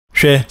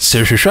Hwe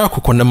serhwehwe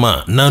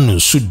akokonama na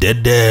nsu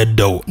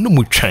dededo no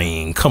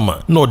mutwan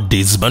kama no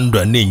days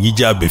bandwa na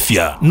enyija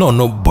abefia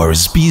no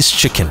Boris B's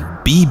chicken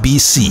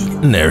BBC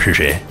na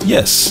hwehwe.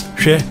 Yes,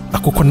 hwe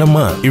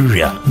akokonama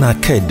area na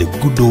ka the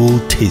good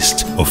old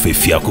taste of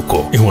efia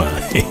akoko.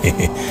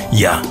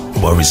 Yeah,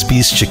 Boris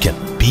B's chicken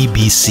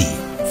BBC,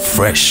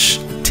 fresh,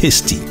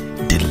 tasty,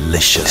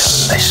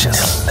 delicious.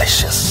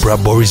 Bra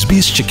Boris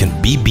B's chicken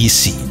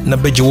BBC na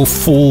bejo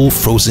full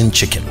frozen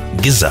chicken,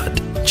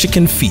 gizzard,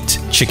 chicken feet,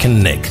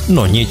 chicken neck,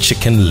 nonye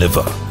chicken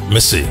liver.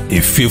 Missy,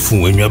 if you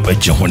fu when you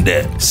bejo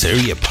honde,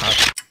 seri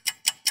part.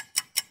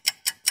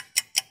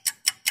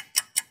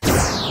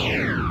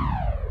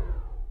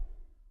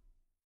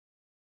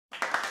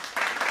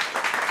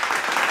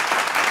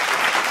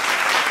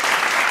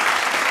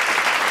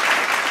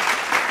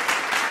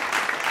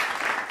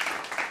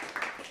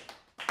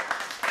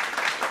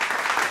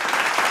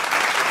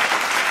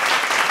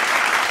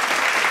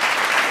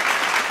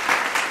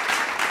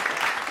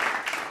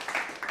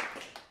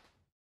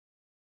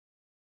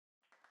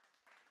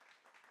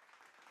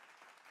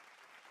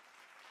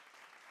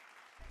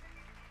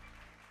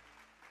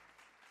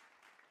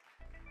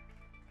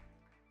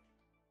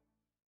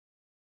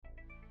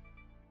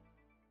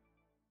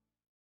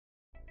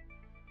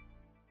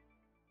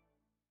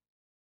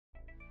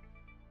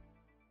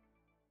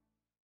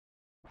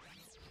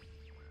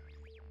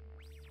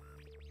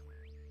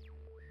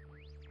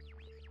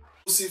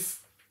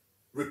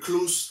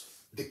 Recluse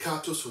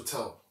Decatos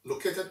Hotel,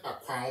 located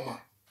at Kwaoma,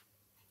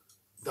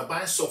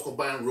 Daban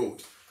Sokoban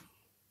Road.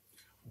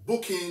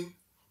 Booking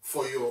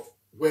for your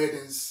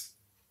weddings,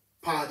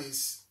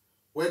 parties,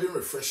 wedding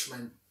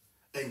refreshment,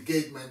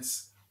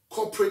 engagements,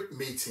 corporate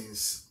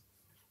meetings,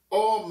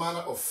 all manner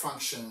of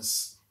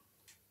functions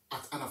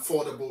at an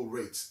affordable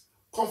rate.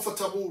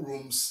 Comfortable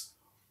rooms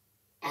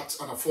at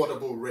an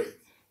affordable rate.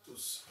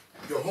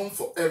 Your home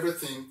for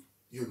everything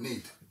you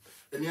need.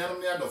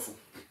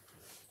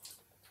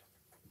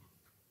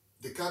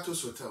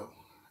 Decatos Hotel,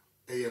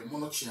 a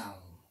monochian,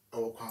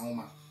 or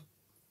Kwaoma.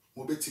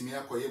 Mobetimi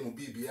akoye mo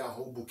bibia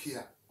ho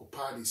bukia or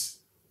parties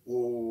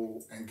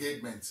or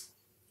engagements.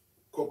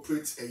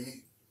 Corporate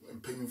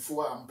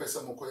mpanyimfo a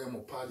mpesa mokoye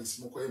mo parties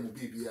mokoye mo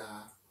bibia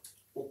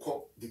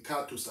oko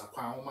Decatos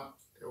Kwaoma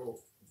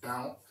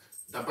down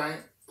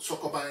Daban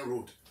Sokoban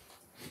Road.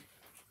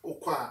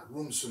 Okwa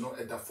rooms no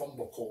eda form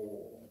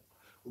boko.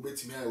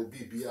 Mobetimi a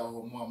bibia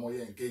ho mo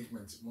amoye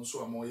engagement, mo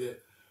so amoye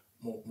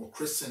mo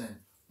christening.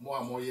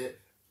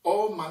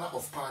 All manner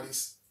of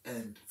parties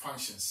and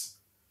functions.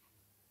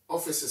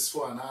 Offices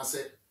for an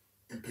asset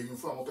and paying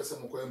for a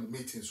person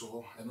meetings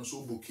or and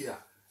also book here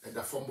at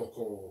the form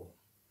boko.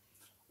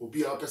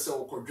 Obi a person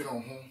or cordon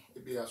home,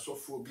 it be a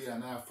software be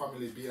an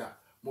family beer,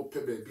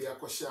 mopebe be a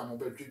quashia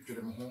mobile drink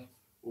them home,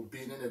 or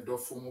being in a door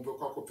for mobile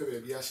cocoa pebe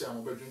be a share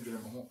mobile drink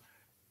them home.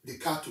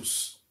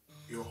 Decatos,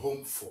 your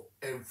home for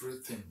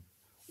everything.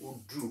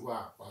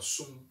 Udruwa, or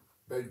soon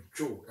by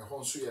Joe, a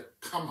home so ya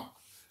kama.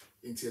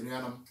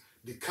 Intianianum,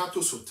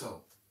 Decatos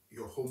Hotel,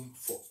 your home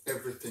for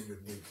everything you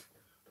need.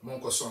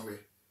 Monko Sonwe,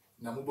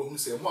 Namubo who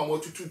say, Mo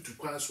to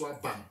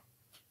Kwanswa Ban,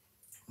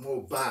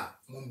 Mo Ba,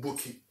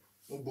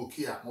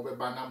 Mumbukia,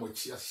 Mobebana,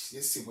 Mochia,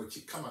 Yesi,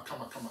 Mochi, kama.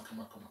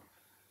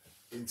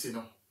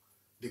 Intino,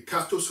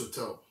 Decatos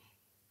Hotel,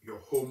 your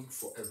home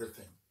for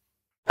everything.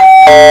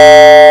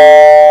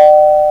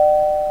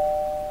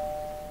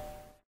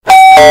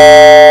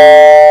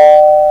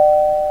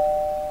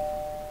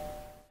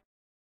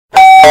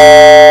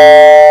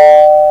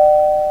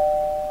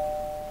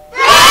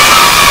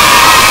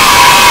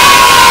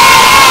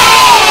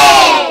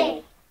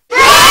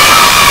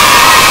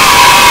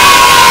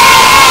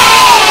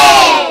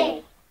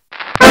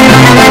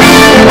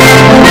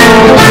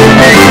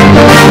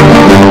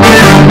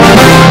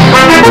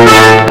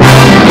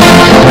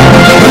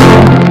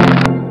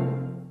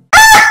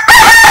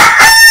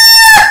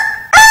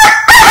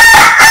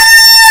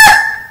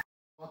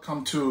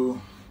 Welcome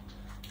to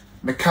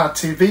Meka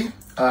TV.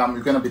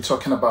 We're going to be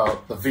talking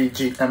about the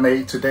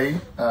VGMA today.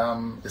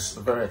 It's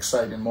a very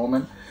exciting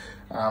moment.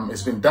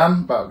 It's been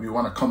done, but we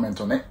want to comment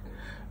on it.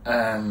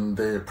 And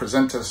the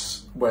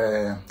presenters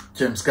were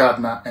James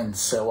Gardner and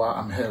Sewa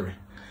Amheri.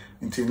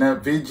 Into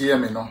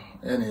VGMA, no,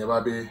 any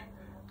baby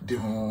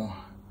dihu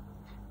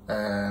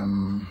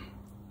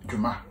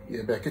Juma,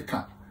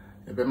 yebeka.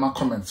 Yebe ma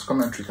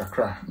commentary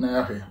kakra. Na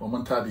yahe,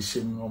 omonta di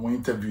shame, omo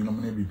interview no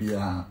mune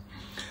bibia.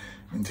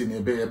 Inti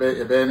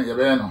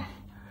yebe no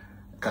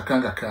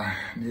kakra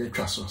ni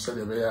etwaso said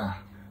yebe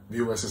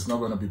viewers is not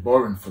going to be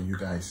boring for you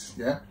guys,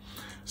 yeah.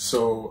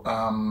 So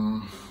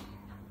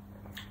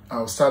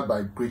I'll start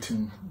by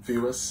greeting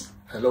viewers.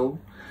 Hello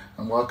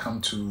and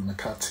welcome to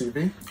Meka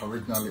TV.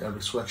 Originally a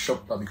risk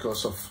workshop, but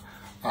because of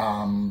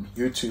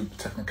YouTube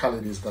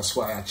technicalities, that's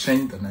why I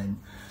changed the name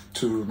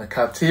to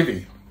Meka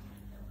TV.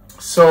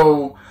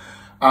 So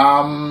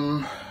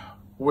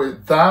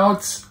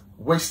without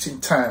wasting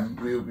time,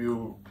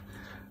 we'll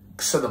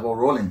set the ball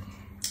rolling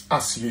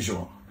as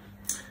usual.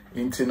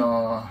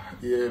 Intino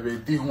ye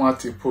di ho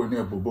ate po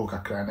ne bobo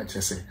kakra na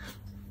chese.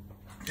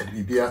 Ya de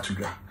bibia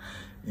tudwa.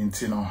 Me,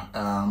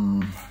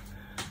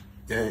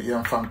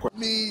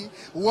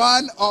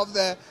 one of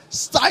the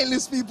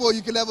stylish people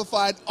you can ever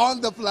find on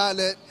the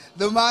planet.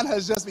 The man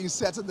has just been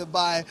setting the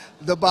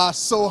bar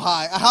so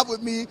high. I have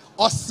with me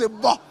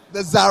Osibo,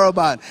 the Zara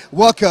man.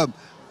 Welcome.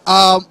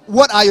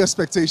 What are your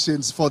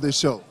expectations for this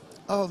show?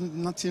 Oh,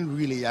 nothing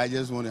really. I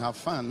just want to have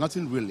fun.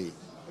 Nothing really.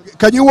 Okay.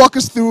 Can you walk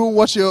us through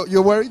what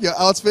you're wearing, your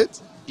outfit?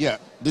 Yeah,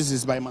 this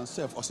is by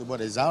myself, Osibo,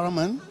 the Zara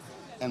man,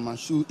 and my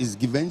shoe is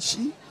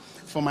Givenchy.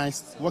 For my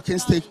walking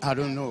stick, I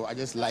don't know. I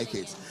just like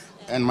it.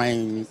 And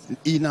my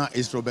inner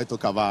is Roberto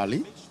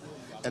Cavalli.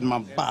 And my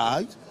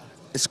bag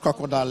is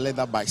crocodile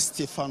leather by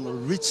Stefano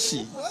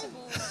Ricci.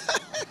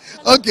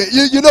 Okay,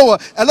 you know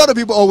what? A lot of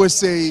people always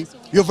say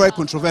you're very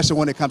controversial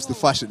when it comes to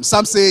fashion.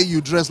 Some say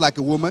you dress like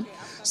a woman.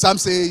 Some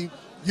say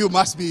you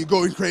must be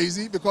going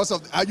crazy because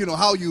of how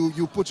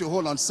you put your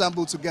whole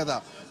ensemble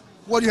together.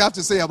 What do you have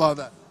to say about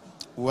that?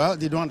 Well,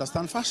 they don't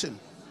understand fashion.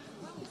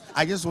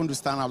 I just want to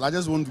stand out. I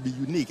just want to be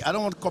unique. I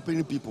don't want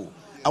copying people.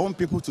 I want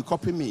people to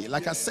copy me.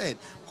 Like I said,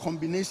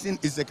 combination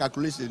is a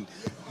calculation.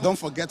 Don't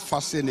forget,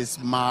 fashion is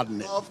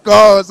madness. Of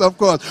course, of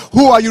course.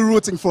 Who are you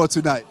rooting for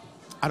tonight?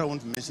 I don't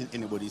want to mention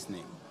anybody's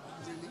name.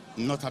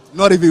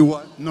 Not even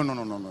one? No.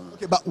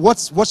 Okay, but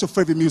what's your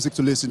favorite music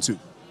to listen to?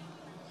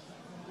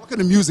 What kind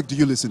of music do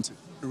you listen to?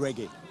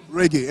 Reggae.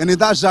 Reggae. And in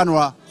that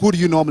genre, who do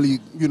you normally,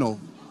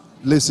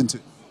 listen to?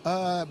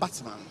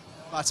 Batman.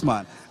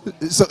 Batman.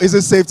 So is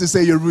it safe to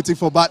say you're rooting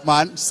for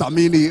Batman,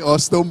 Samini, or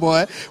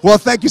Stoneboy? Well,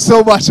 thank you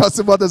so much,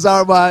 Osibo the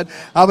Zara man.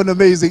 Have an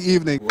amazing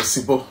evening.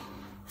 Osibo.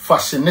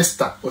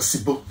 Fashionista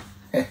Osibo.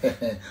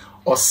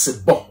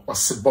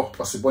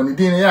 Osibo. Ni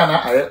dini ya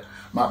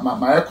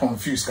na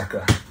confused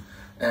kakra.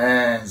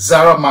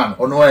 Zara man,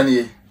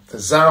 the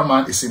Zara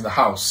man is in the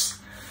house.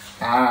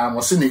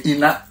 What's in the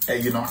inner,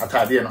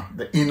 attire,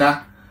 the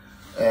inner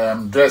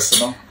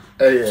dress,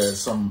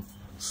 some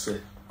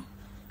say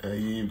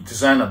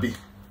designer be.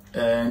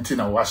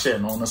 Tina washe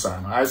no no sa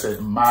no I say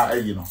ma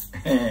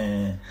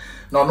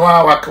no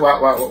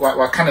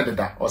wa Canada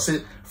da or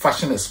say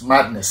fashion is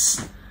madness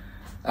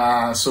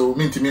so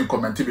me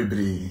comment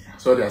bebre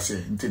so they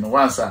say ntino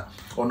once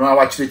ono a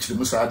wa chire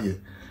musa ade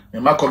me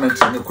ma comment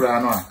ni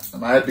kura no a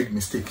my big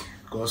mistake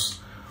because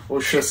o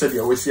hwe say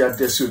the we see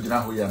adesi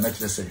ogina ho ya na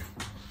kire say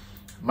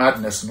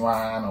madness no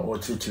na o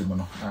chire mu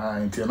no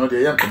ntino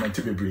de yan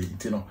comment bebre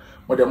ntino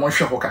mo de mo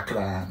hwe ho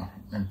kakra no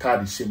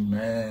entire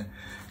shame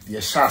the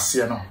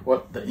shasi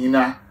what the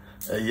inner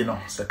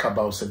se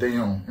kabao se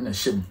den in a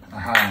shim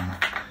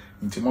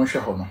inti mon hwe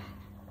ho no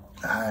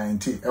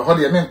inti e ho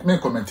de me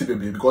comment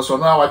baby because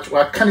ono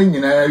what can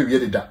you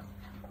really that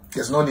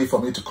there's no need for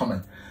me to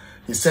comment.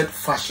 He said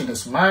fashion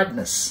is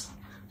madness,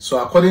 so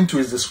according to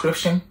his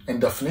description and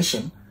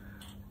definition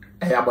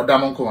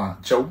abadamon ko a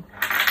chew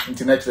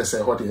internet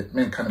say what the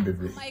men can be.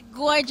 My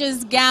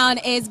gorgeous gown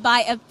is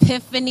by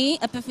Epiphany.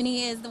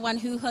 Epiphany is the one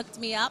who hooked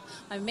me up.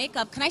 My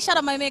makeup, can I shout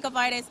out my makeup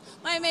artist?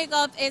 My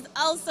makeup is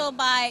also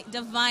by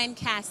Divine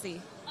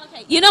Cassie.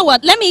 Okay, you know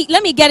what? Let me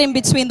get in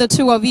between the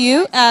two of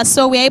you,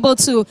 so we're able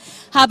to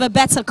have a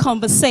better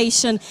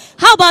conversation.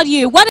 How about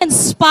you? What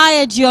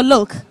inspired your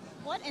look?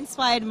 What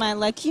inspired my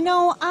look?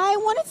 I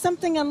wanted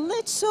something a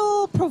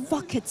little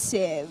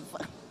provocative.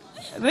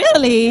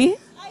 Really?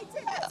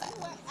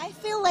 I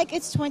feel like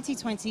it's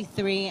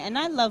 2023 and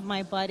I love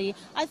my body.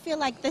 I feel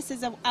like this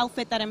is an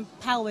outfit that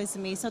empowers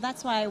me, so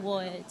that's why I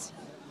wore it.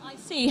 I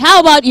see. How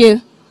about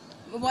you?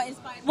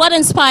 What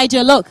inspired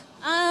your look?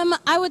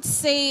 I would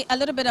say a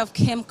little bit of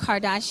Kim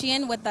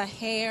Kardashian with the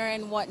hair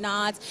and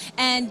whatnot.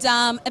 And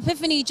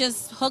Epiphany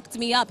just hooked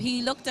me up.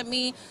 He looked at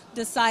me,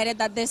 decided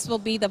that this will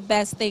be the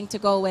best thing to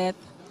go with.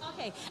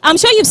 Okay. I'm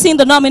sure you've seen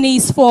the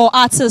nominees for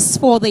Artists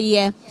for the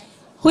Year.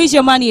 Who is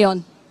your money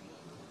on?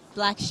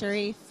 Black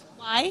Sharif.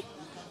 Why?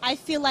 I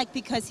feel like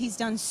because he's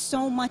done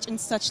so much in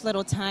such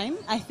little time,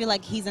 I feel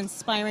like he's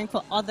inspiring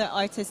for other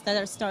artists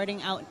that are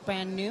starting out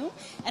brand new.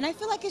 And I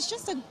feel like he's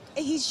just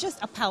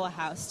a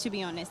powerhouse, to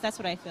be honest. That's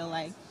what I feel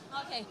like.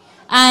 Okay.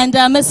 And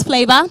Miss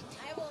Flavor?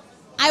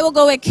 I will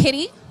go with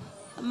Kitty.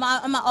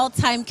 I'm an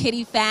all-time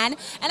Kitty fan.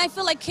 And I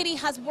feel like Kitty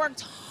has worked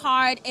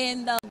hard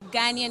in the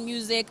Ghanaian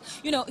music.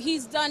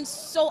 He's done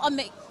so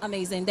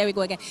amazing. There we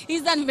go again.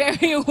 He's done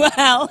very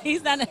well.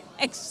 He's done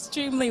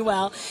extremely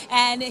well.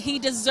 And he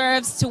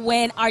deserves to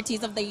win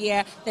Artist of the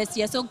Year this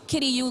year. So,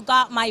 Kitty, you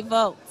got my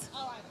vote.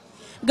 All right.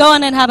 Go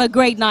on and have a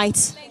great night.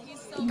 Thank you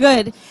so much.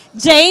 Good.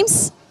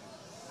 James?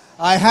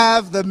 I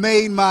have the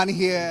main man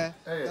here.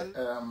 Hey,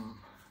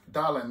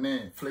 darling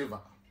name, Flavor.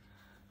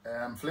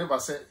 Flavor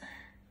said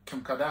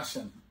Kim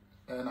Kardashian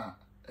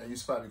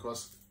inspired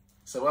because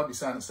what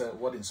beside said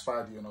what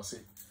inspired you, say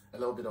a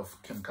little bit of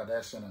Kim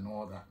Kardashian and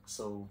all that.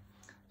 So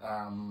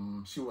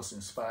she was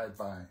inspired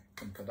by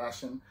Kim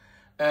Kardashian.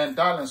 And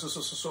darling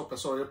so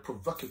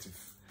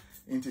provocative.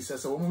 Inti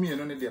says when me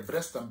no need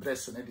breast and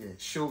the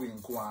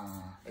showing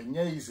and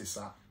easy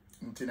sir.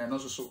 Inti no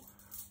so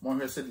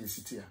more said the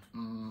city.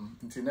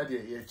 Inti na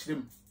the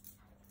chim.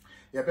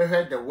 You ever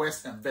heard the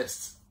worst and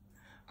best?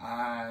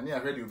 I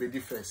heard you be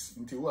first.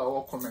 Until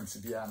all comments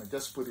be and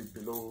just put it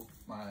below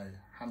my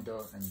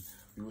handle and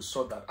we will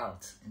sort that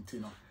out. You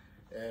know,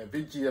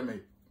 VGMA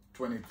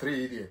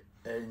 23 there,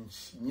 and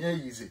near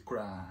easy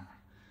cry.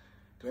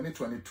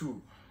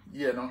 2022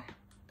 year no,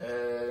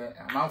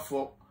 now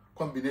for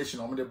combination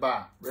of the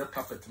bar, red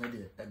carpet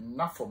media, and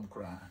not from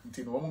cry.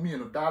 You know, me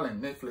and darling,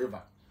 net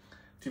flavor.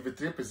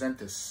 TV3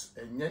 presenters,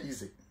 and near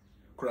easy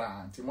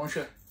cry.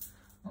 Timosha,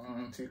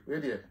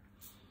 ready.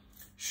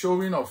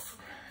 Showing off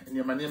in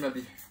your money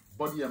maybe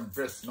body and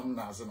breast no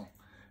nazano.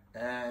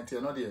 And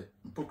you know the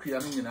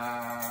Pokriani in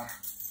a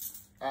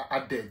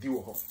dead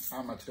duo.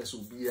 How much this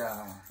will be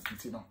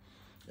you know.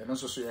 And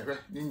also so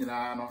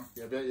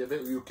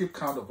you keep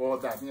count of all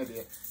that near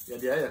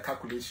the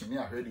calculation.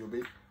 I heard you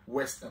be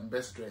worst and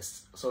best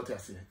dressed. So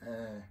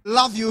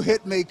Love you,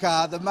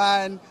 hitmaker, the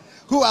man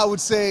who I would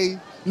say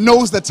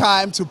knows the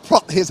time to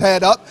prop his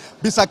head up.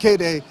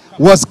 Bisakede,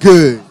 what's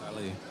good?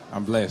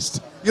 I'm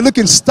blessed. You're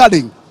looking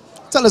stunning.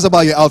 Tell us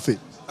about your outfit.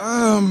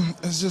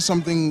 It's just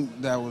something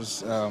that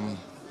was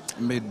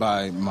made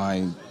by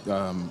my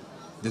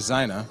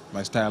designer,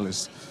 my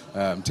stylist,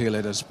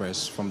 Tailored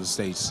Express from the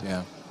States.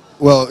 Yeah.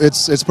 Well,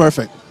 it's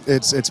perfect.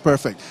 It's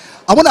perfect.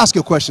 I want to ask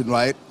you a question,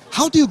 right?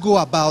 How do you go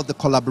about the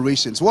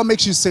collaborations? What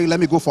makes you say, let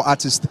me go for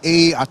artist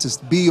A,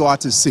 artist B, or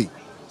artist C?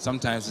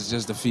 Sometimes it's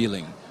just the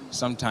feeling.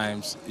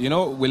 Sometimes, you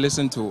know, we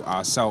listen to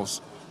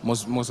ourselves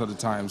most of the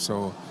time.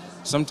 So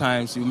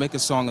sometimes you make a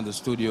song in the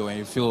studio and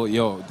you feel,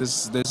 yo,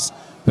 this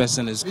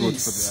person is good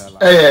for the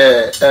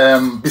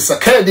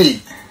Bisakedi,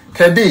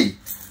 Kedi.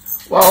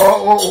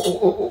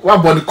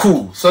 What body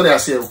cool? So they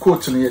say,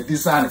 quote to me,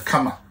 design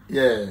camera.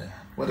 Yeah,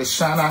 what a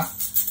shana,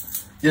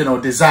 you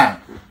know, design.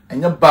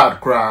 And your bad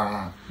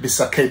cry,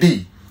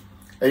 Bisakedi.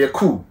 You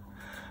cool.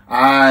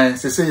 I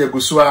say, you go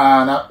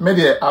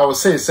maybe I will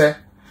say,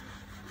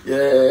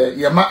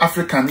 yeah, my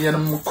African, yeah,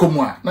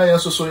 Kumwa. Now,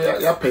 so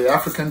you pay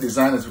African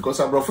designers because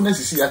I brought for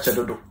see a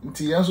chadodo.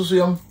 Until so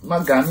young, my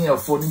Ghanaian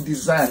phone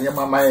design, yeah,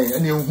 my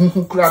and you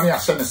who cry me a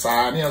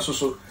senasa, and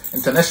so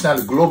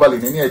internationally, globally,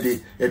 in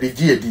the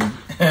GAD.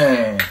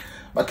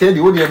 But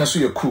Kedi, what do you say?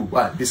 You're cool.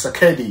 Why?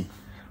 Bisakedi.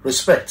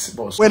 Respect,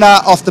 boss. Winner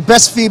of the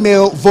Best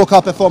Female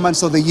Vocal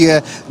Performance of the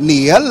Year,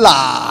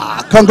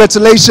 Niela.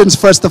 Congratulations,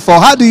 first of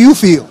all. How do you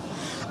feel?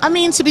 I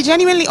mean, to be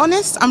genuinely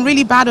honest, I'm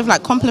really bad with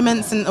like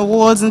compliments and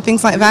awards and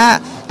things like that.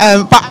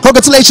 But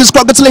congratulations.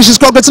 But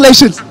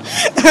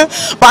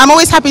I'm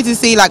always happy to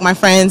see like my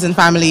friends and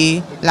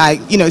family,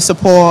 like, you know,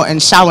 support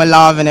and shower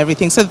love and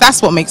everything. So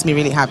that's what makes me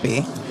really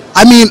happy.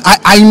 I mean,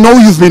 I know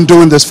you've been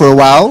doing this for a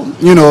while.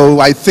 You know,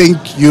 I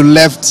think you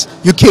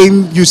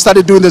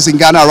started doing this in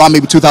Ghana around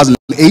maybe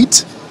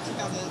 2008?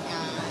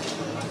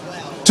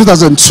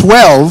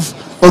 2012.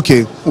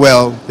 Okay,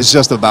 well, it's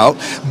just about.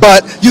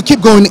 But you keep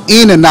going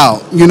in and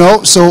out, you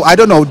know? So I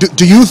don't know,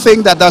 do you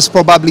think that that's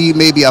probably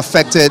maybe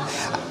affected,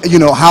 you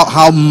know,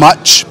 how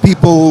much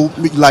people,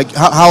 like,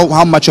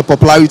 how much your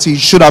popularity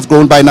should have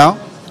grown by now?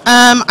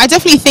 I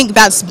definitely think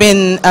that's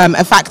been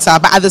a factor,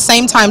 but at the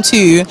same time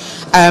too,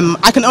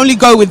 I can only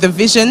go with the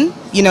vision,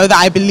 you know, that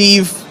I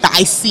believe that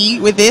I see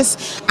with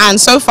this. And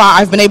so far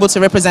I've been able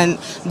to represent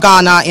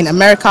Ghana in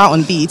America,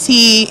 on BET,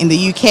 in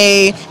the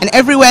UK, and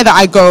everywhere that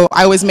I go,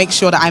 I always make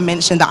sure that I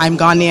mention that I'm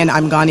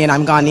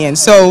Ghanaian.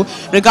 So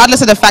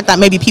regardless of the fact that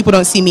maybe people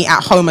don't see me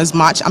at home as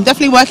much, I'm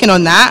definitely working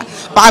on that,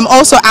 but I'm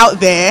also out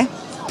there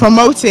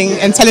promoting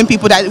and telling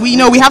people that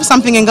we have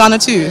something in Ghana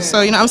too.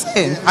 So, you know what I'm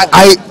saying?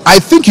 I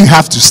think you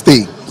have to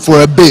stay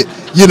for a bit,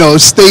 you know,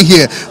 stay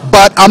here.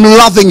 But I'm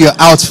loving your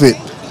outfit.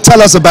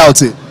 Tell us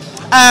about it.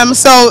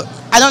 So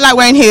I don't like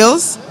wearing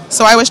heels,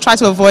 so I always try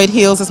to avoid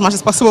heels as much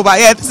as possible. But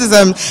yeah, this is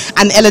an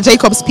Ella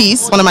Jacobs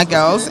piece, one of my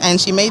girls,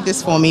 and she made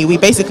this for me. We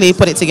basically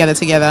put it together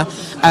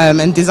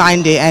and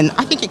designed it, and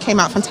I think it came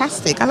out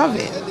fantastic. I love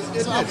it.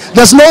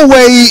 There's no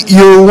way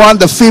you won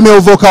the Female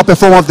Vocal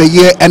Performer of the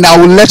Year and I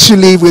will let you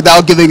leave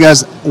without giving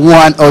us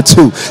one or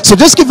two. So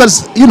just give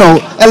us, you know,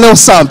 a little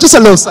sound, just a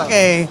little sound.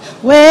 Okay.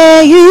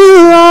 Where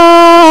you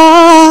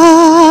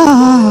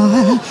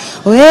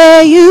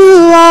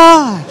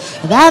are,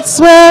 that's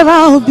where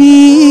I'll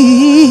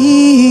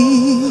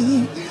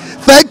be.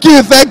 Thank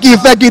you,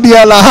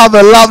 Niela. Have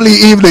a lovely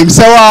evening.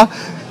 Sarah,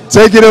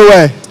 take it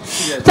away.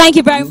 Thank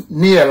you very much.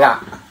 Niela,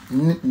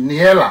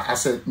 I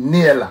said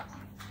Niela.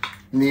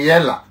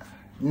 Niela.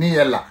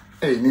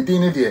 Hey,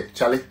 Nidini dear,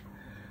 Charlie.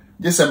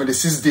 Just send me the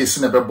 6 days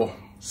in a bebo.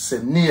 Say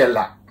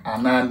Niela,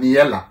 Anna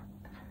Niela.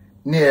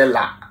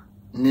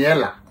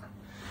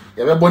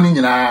 You're born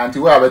in anti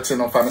well better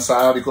no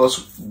fanasa because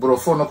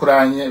Brofo no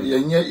crying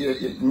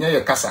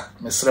near casa,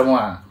 Miss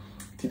Remoa.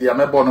 Tidia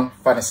Mebono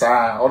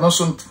fanasa, or no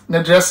soon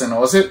ne dressing, or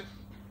was it?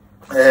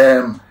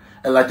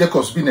 Ella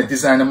Jacobs being a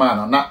designer man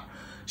or not.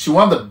 She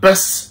won the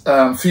best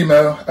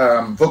female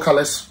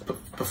vocalist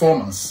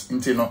performance in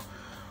Tino.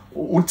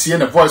 Uti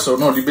and a voice or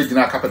no debate in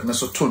our carpet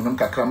meso tune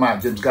Kakrama,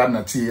 James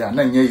Gardner tea, and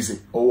then easy.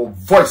 Or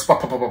voice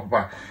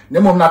papa.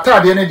 Nemo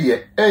Nata the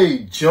idea.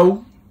 Hey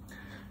Joe.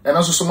 And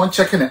also someone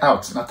checking it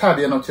out.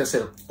 Natalia not just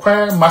say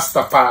choir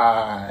master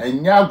pa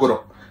and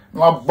Yagoro.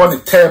 No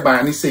bonny turbine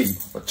and he say,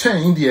 but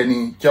chain India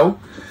ni Joe.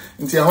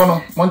 Into a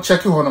honor, one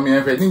check you on me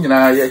and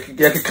Nina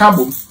Yaki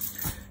Kabum.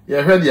 ye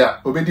hwɛ dia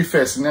obedi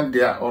first ne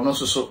dia ɔno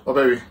so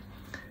ɔbɛwe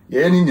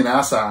ye ni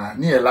nyina sa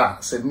ni ela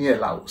se ni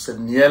ela o se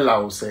ni ela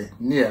o se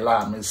ni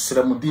ela me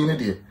srem din ne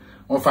die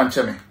on fa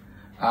nche me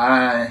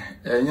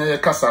enye ye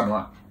kasa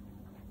no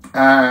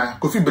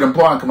Kofi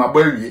Brempo anka ma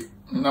bawie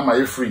na ma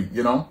ye free,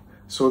 you know.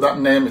 So that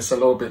name is a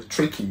little bit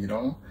tricky, you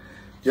know.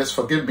 Just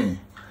forgive me.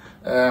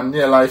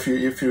 Niela,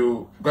 if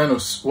you going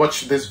to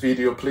watch this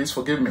video, please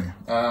forgive me.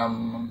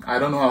 I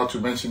don't know how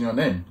to mention your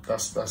name.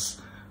 That's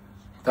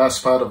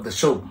part of the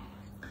show.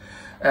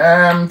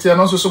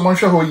 Also someone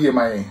show who you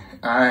my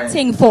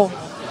Sing for.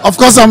 Of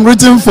course, I'm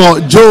rooting for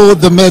Joe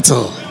the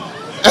Metal.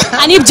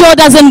 And if Joe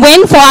doesn't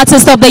win for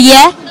Artist of the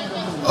Year?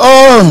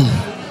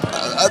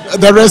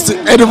 The rest,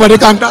 anybody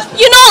can.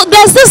 You know,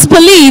 there's this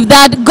belief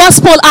that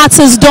gospel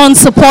artists don't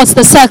support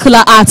the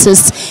secular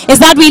artists. Is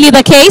that really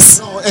the case?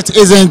 No, it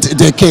isn't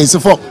the case.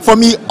 For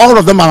me, all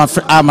of them are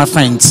my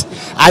friends.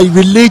 I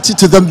relate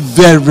to them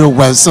very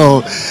well.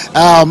 So,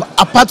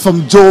 apart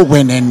from Joe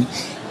winning,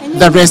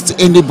 the rest,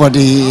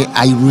 anybody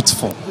I root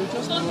for.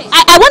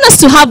 I want us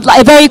to have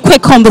a very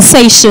quick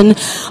conversation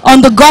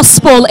on the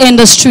gospel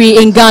industry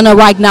in Ghana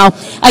right now.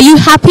 Are you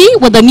happy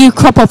with the new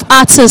crop of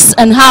artists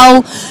and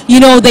how, you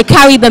know, they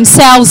carry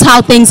themselves,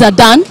 how things are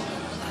done?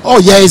 Oh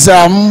yes,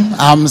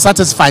 I'm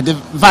satisfied. In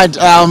fact,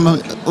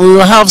 we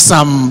will have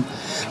some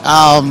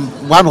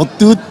one or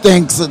two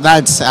things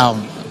that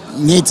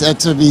need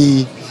to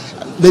be,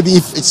 maybe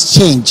if it's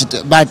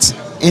changed, but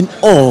in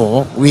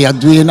all, we are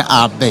doing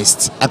our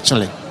best,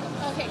 actually.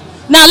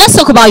 Now let's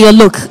talk about your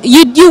look.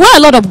 You wear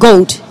a lot of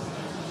gold.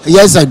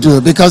 Yes, I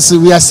do, because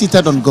we are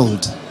seated on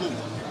gold.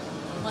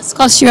 Must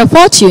cost you a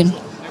fortune.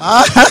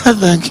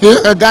 Thank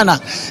you.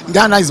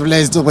 Ghana is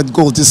blessed with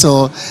gold,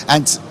 so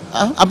and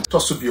I'm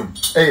Tosubium.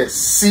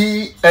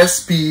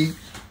 CSP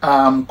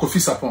Kofi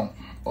Sapon.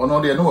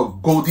 Ono de no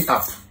goldy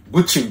up.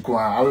 Gucci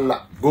kwa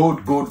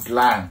gold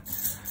line.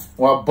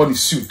 Wa body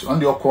suit on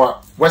the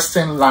okwa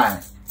western line.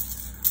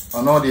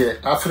 Ono the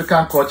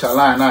African culture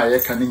line na ye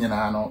kan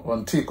nyina no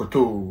on take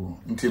koto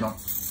ntino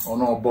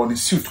ono body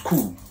suit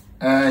cool.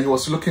 He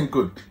was looking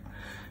good.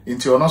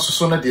 Into ono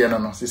so no de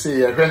no say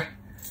ye hwe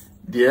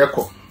de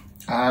ekọ.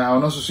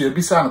 Ono so ye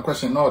bisa no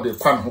question no de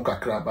kwan ho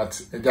kakra but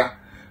eja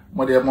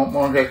mo de mo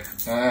hwe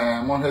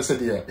say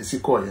de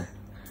esiko ye.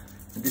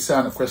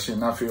 Bisa no question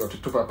na fe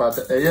otutu papa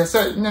yes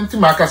nti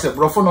maka say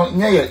brofo no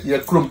nye ye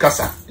krom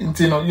kasa.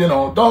 Ntino you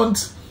know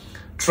don't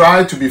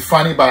try to be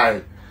funny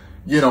by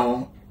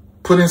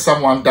putting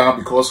someone down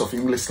because of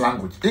English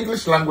language.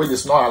 English language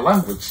is not our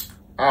language.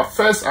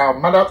 Our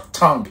mother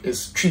tongue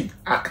is Twi,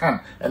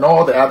 Akan, and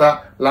all the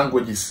other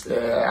languages.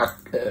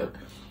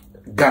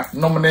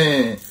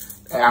 Nomine,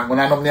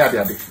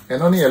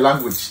 and only a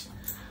language.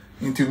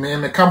 Into me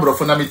cambro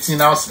for namitin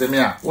house the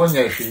mea. 1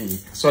 year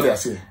sorry I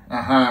say.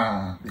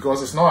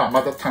 Because it's not our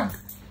mother tongue.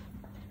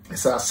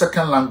 It's our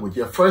second language.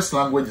 Your first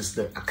language is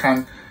the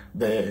Akan,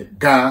 the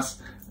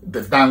Gas, the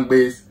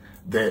Dangbase,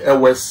 the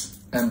Ewes,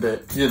 and the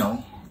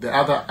the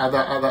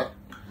other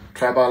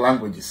tribal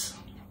languages.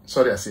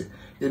 Sorry I say.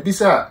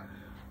 Ebisa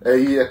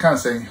I can't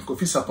say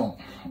Kofi Sapon.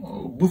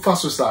 Bufa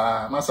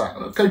sosa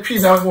masa. Kai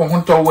na won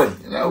honto way.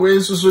 Na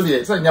we so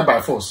dey say nya by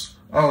force.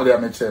 Oh they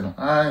are making no.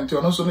 Nti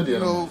ono so no dey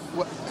no.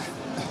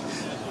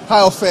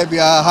 Hi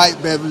Ophebia, hi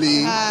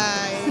Beverly.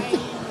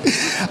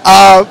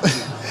 Hi.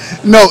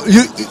 No,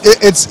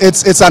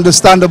 it's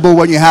understandable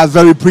when you have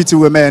very pretty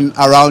women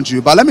around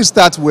you. But let me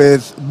start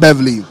with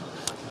Beverly.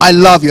 I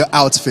love your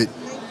outfit.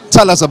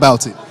 Tell us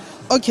about it.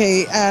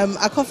 Okay,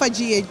 Akofa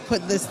G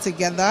put this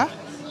together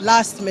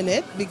last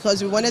minute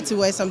because we wanted to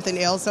wear something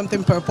else,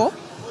 something purple.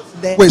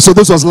 Then, wait, so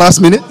this was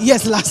last minute?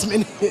 Yes, last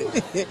minute.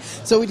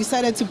 So we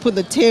decided to put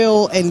the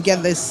tail and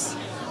get this.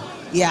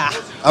 Yeah.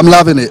 I'm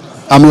loving it.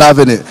 I'm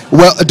loving it.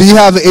 Well, do you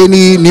have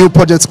any new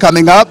projects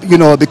coming up?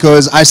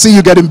 Because I see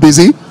you getting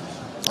busy.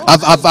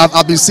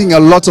 I've been seeing a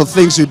lot of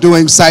things you're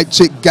doing, Side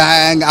Chick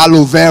Gang,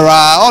 Aloe Vera,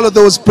 all of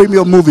those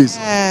premium movies.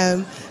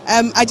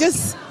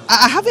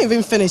 I haven't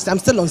even finished. I'm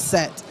still on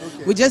set.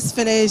 Okay. We just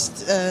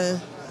finished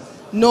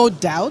No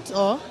Doubt,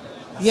 or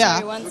yeah,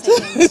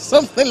 sorry,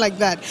 something like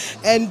that.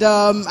 And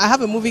I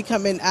have a movie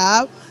coming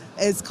up.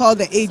 It's called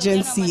The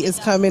Agency. It's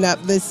coming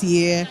up this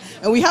year.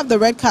 And we have the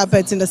red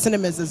carpet in the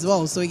cinemas as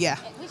well. So yeah.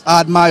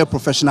 I admire your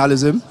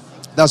professionalism.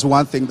 That's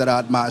one thing that I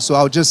admire. So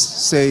I'll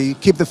just say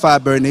keep the fire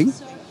burning.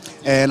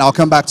 And I'll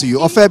come back to you.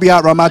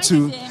 Ophebia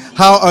Ramatu,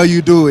 how are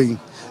you doing?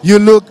 You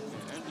look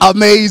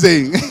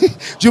amazing.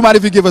 Do you mind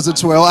if you give us a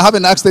twirl? I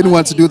haven't asked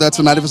anyone to do that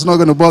tonight if it's not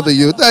going to bother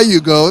you. There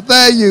you go.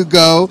 There you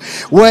go.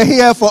 We're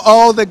here for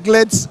all the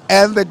glitz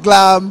and the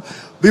glam.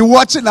 Be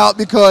watching out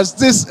because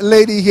this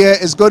lady here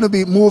is going to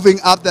be moving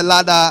up the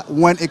ladder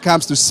when it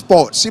comes to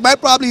sports. She might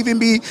probably even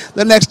be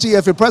the next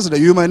GFA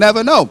president. You may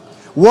never know.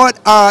 What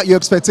are your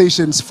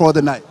expectations for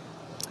the night?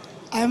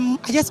 I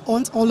just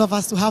want all of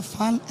us to have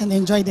fun and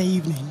enjoy the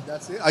evening.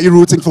 That's it. Are you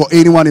rooting for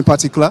anyone in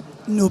particular?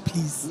 No,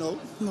 please. No?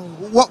 No.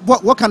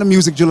 What kind of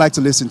music do you like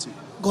to listen to?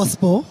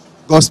 Gospel.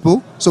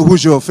 Gospel? So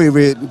who's your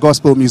favorite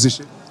gospel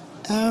musician?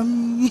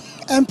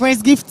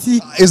 Empress Gifty.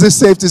 Is it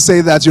safe to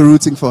say that you're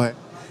rooting for her?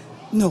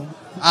 No.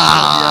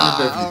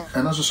 Ah.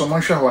 And also so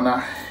much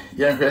wana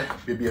yenhwe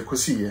baby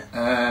ekosi ye.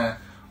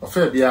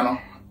 Ofa bia no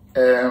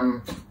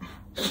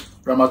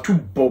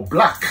Ramatu bo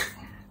black.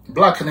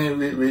 Black and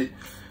we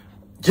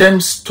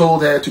James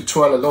told her to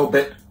twirl a little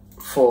bit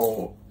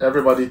for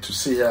everybody to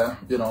see her,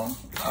 you know,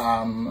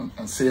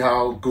 and see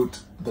how good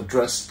the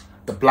dress,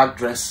 the black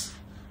dress,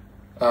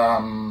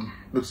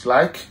 looks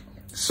like.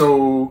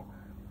 So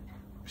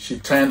she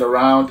turned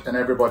around and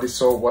everybody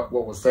saw what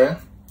was there.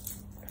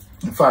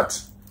 In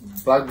fact,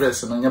 black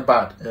dress and on your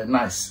bad,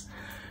 nice.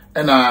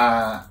 And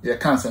you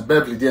can't say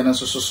Beverly dear and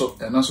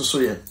also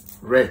yeah,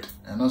 red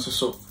and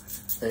also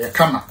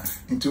camera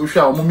into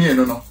Usha Mummy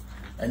no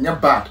and your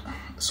bad.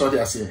 Sorry,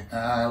 I say,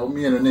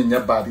 me and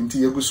your bad into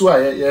your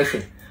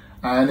gusua,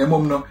 and a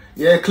mum no,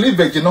 yeah,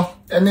 cleavage, you know,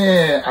 and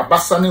a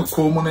bassani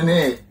common and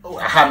a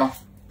hano.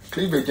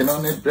 Cleavage, you know,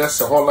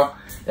 dress a holler,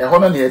 a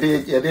holler near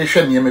the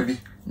shen, maybe.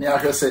 Near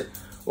her say,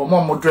 or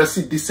mom would dress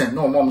it decent,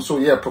 no mom so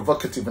yeah,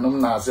 provocative and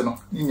umnazino,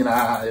 in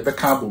a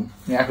becabum,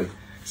 near her.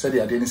 Said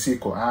I didn't see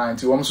ko.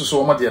 And you almost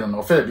so much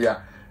no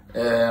Fabia,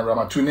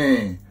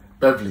 Ramatune,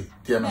 Beverly,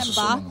 dear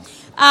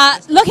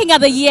looking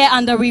at the year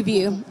under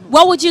review,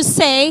 what would you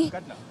say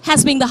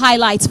has been the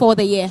highlights for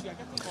the year?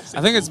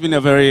 I think it's been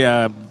a very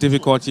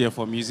difficult year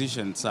for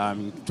musicians.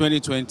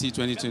 2020,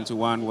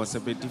 2021 was a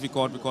bit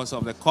difficult because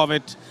of the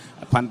COVID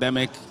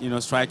pandemic, you know,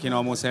 striking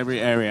almost every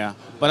area.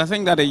 But I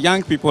think that the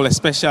young people,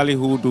 especially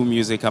who do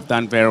music, have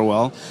done very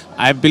well.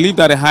 I believe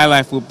that the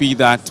highlight will be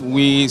that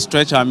we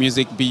stretch our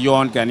music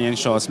beyond Ghanaian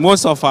shores.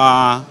 Most of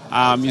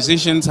our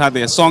musicians have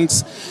their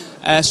songs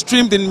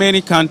streamed in many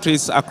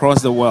countries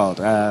across the world.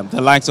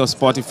 The likes of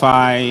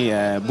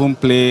Spotify,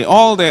 Boomplay,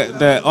 all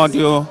the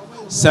audio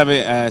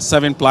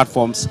seven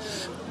platforms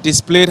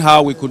displayed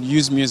how we could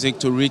use music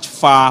to reach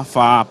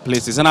far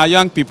places, and our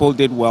young people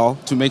did well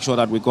to make sure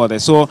that we got there.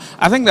 So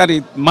I think that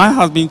it might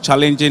have been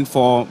challenging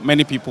for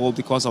many people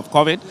because of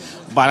COVID,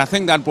 but I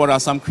think that brought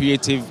us some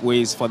creative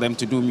ways for them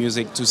to do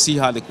music, to see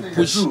how they could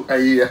push.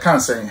 I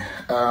can't say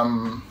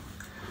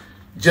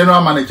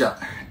general manager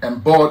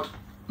and board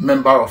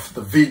member of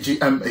the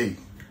VGMA,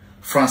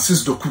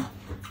 Francis Doku,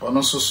 or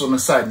also so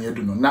side near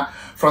Duno. Now,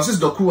 Francis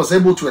Doku was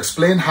able to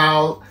explain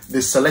how they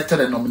selected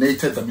and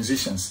nominated the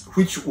musicians,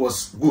 which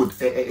was good.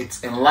 It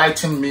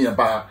enlightened me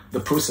about the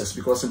process,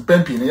 because in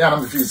Pempi,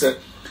 if you said,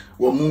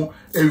 well, mu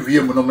every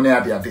year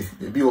nominate the day,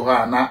 maybe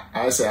na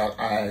I say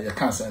I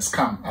can't say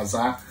scam as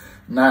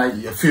na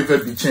your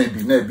favorite be change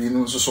be never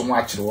be so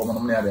much the woman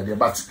nominate the,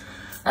 but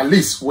at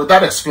least with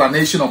that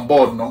explanation on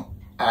board, no,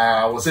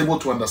 I was able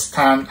to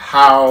understand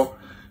how,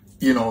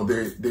 you know,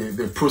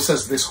 they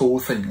process this whole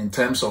thing in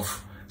terms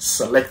of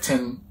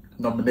selecting,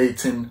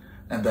 nominating,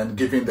 and then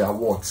giving the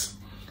awards.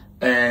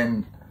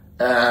 And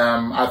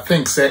I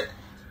think say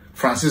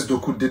Francis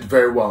Doku did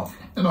very well.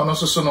 You know,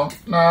 also so no,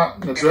 na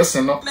the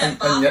dressing no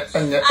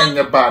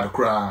and bad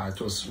cry. It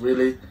was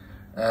really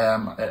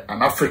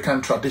an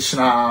African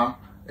traditional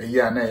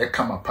na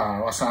kama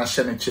pa wasan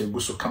shene che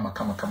guso kama.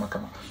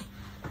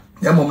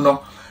 Ya mum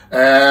no.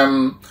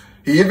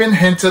 He even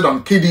hinted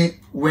on Kiddy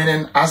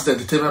winning as the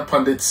entertainment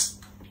pundits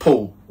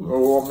poll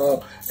or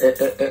more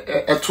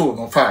a 2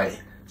 no 5.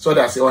 So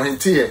that's your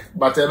hint here.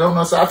 But I don't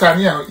know, so after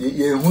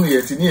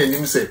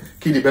you say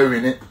Kiddy be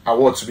winning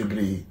awards to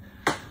be.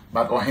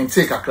 But or hint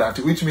take a craft,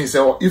 which means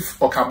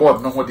if or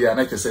board no what they are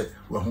not say,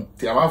 well,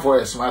 the amount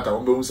voice matter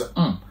on say,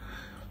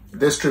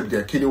 this trip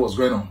there, Kiddy was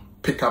going to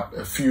pick up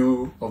a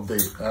few of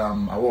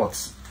the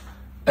awards.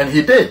 And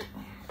he did.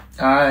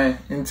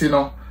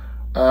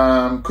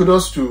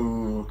 Kudos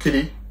to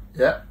Kiddy.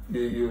 Yeah,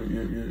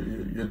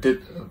 you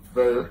did a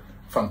very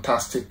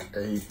fantastic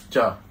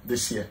job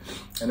this year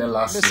and then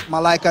last Miss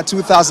Malaika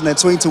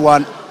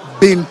 2021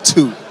 bin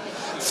 2.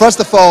 First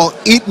of all,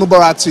 Eid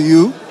Mubarak to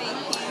you.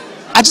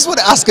 I just want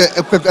to ask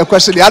a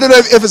question. I don't know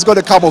if it's going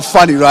to come off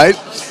funny, right?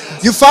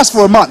 You fast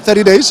for a month,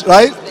 30 days,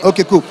 right?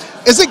 Okay, cool.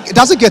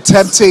 Does it get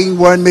tempting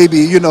when maybe,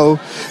 you know,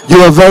 you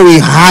are very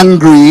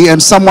hungry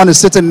and someone is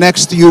sitting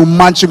next to you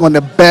munching on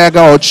a burger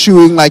or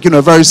chewing like, you know,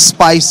 a very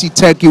spicy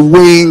turkey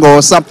wing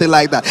or something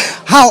like that?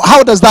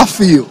 How does that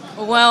feel?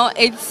 Well,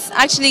 it's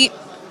actually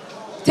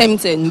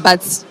tempting,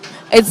 but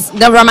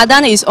the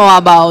Ramadan is all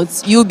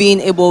about you being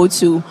able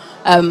to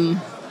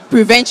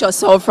prevent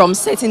yourself from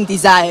certain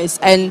desires,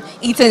 and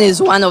eating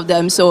is one of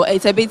them. So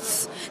it's a bit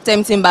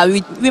tempting, but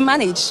we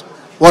manage.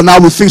 Well, now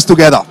we feast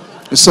together.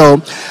 So,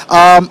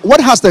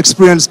 what has the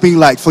experience been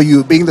like for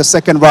you, being the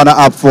second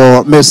runner-up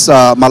for Miss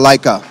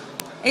Malaika?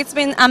 It's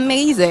been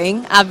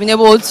amazing. I've been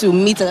able to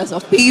meet a lot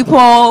of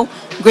people,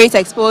 great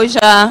exposure,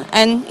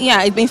 and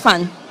yeah, it's been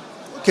fun.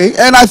 Okay,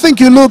 and I think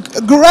you look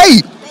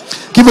great.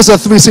 Give us a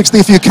 360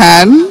 if you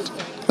can.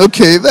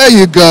 Okay, there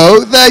you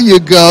go. There you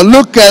go.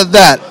 Look at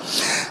that.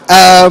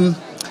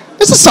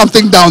 This is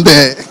something down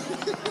there.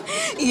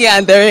 Yeah,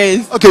 there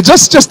is. Okay,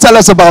 just tell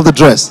us about the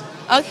dress.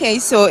 Okay,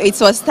 so it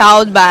was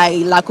styled by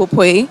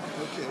Lakopoe.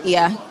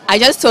 Yeah, I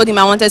just told him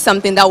I wanted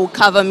something that would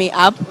cover me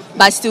up,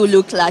 but still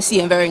look classy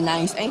and very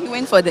nice. And he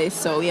went for this,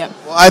 so yeah.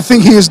 Well, I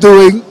think he is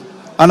doing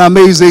an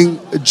amazing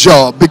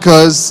job,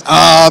 because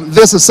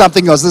this is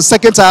something else. The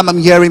second time I'm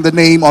hearing the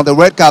name on the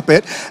red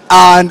carpet,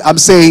 and I'm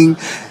saying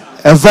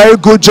a very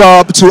good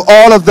job to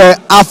all of the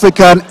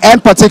African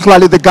and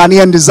particularly the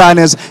Ghanaian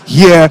designers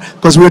here,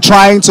 because we're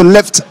trying to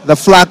lift the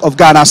flag of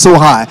Ghana so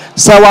high.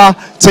 Sawa,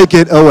 take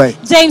it away.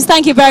 James,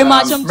 thank you very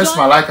much. Miss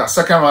Malika,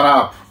 second runner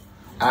up.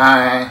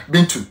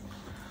 Bintu.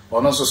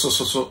 Ono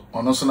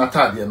so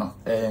natadie no.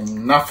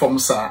 Na from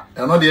sa,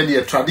 ono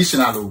de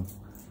traditional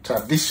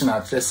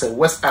just a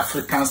West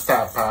African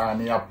style pa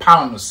ni a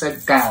pound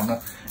set gown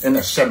in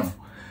a channel.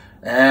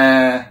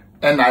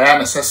 And I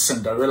am a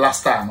Cinderella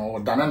style no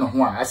dane no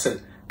ho I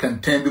said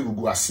contain bi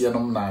gugu ase no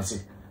nazi.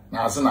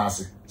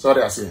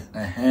 Sorry I say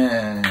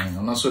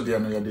ono so de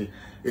no ye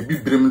e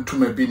bibrem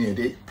tuma bi ne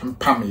de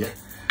pam ye.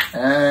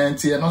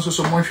 Nti no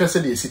so monhwe se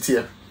de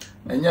sitie.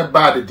 Enye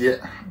bad de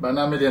ba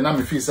na me de na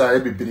me fi sa e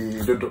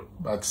bibiri dodo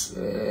but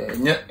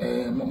enye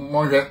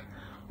monhwe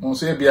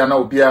say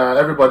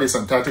everybody is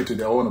entitled to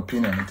their own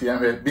opinion.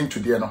 Been to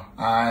the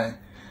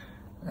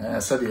I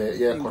said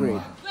yeah.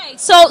 Great.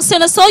 So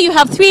Senator, you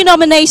have 3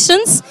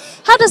 nominations.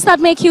 How does that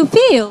make you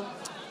feel?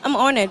 I'm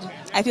honored.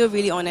 I feel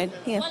really honored.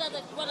 Yeah. What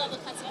are the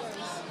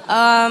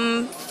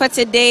categories? For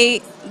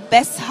today,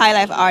 best high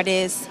life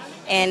artist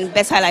and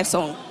best high life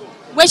song.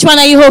 Which one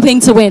are you hoping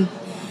to win?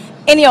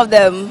 Any of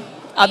them.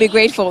 I'll be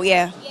grateful.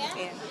 Yeah.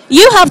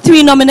 You have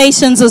 3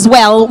 nominations as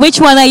well. Which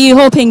one are you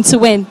hoping to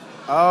win?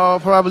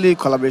 Probably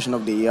collaboration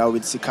of the year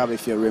with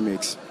Sikabefia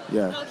remix.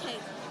 Yeah. Okay.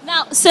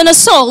 Now,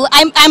 Senator,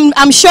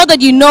 I'm sure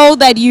that you know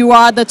that you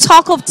are the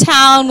talk of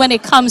town when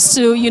it comes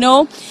to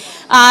your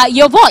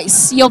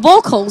voice, your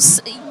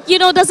vocals.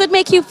 Does it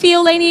make you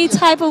feel any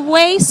type of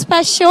way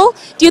special?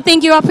 Do you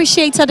think you're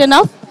appreciated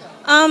enough?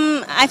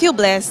 I feel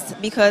blessed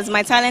because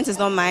my talent is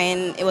not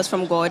mine; it was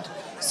from God.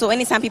 So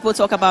anytime people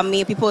talk about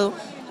me, people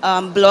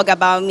blog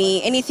about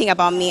me, anything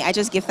about me, I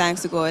just give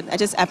thanks to God. I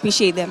just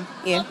appreciate them.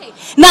 Yeah. Okay.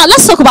 Now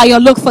let's talk about your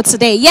look for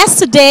today.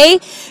 Yesterday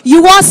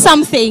you wore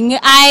something.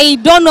 I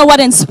don't know what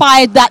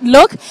inspired that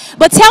look,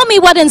 but tell me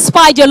what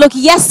inspired your look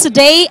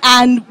yesterday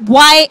and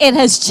why it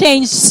has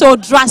changed so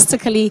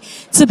drastically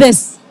to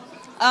this.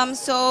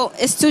 So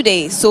it's 2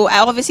 days. So I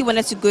obviously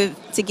wanted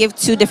to give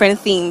 2 different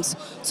themes.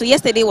 So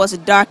yesterday was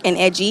dark and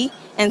edgy,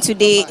 and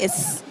today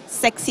is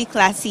sexy,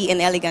 classy,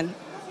 and elegant.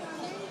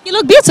 You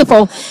look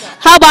beautiful.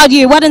 How about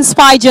you? What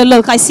inspired your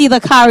look? I see the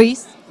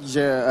carries.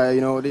 Yeah,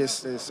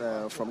 this is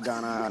from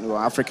Ghana,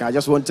 African. I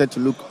just wanted to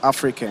look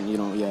African,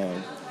 yeah.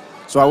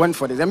 So I went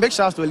for this. And big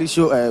shouts to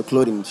Elisho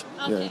Clothing.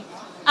 Okay.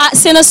 Yeah.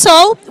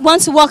 Senator,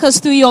 want to walk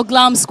us through your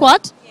glam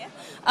squad?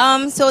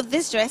 Yeah. So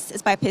this dress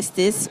is by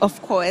Pistis,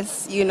 of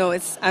course.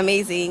 It's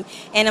amazing.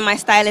 And my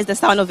style is the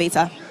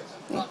Soundovator.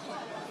 Yeah.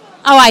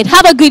 All right,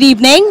 have a good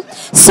evening.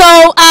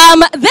 So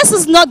this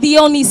is not the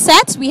only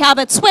set. We have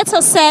a Twitter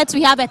set,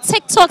 we have a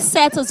TikTok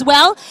set as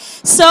well.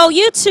 So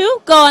you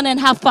two, go on and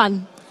have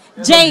fun.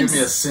 James. Give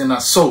me a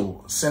Senator.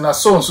 Senator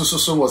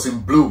so was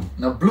in blue.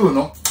 Now blue,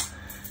 no?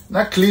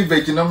 Na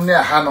cleavage,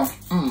 near Hano.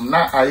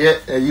 Na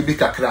aye yibi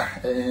kakra.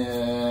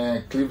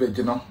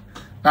 Cleavage, na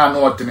no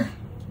what me.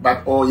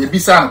 But you be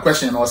some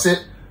question or say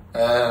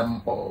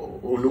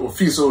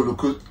office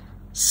look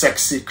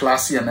sexy,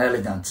 classy, and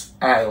elegant.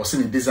 I was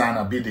in the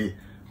designer be the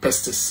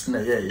pestis in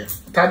the year.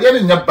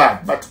 Tadian in your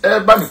bag, but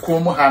everybody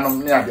come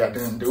hanum near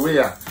the way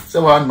I say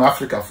one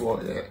Africa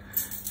for the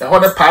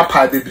other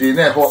papa be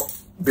near hot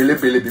Billy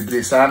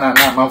be sana and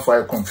I'm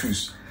for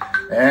confused.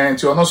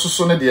 And you're not so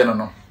soon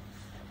no.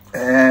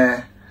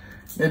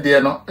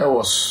 It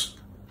was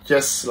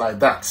just like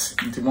that.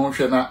 In the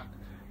motion,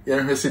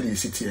 you city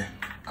city.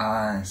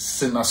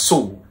 Sing a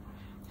soul,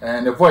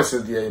 and the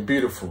voices they are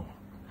beautiful.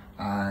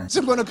 I'm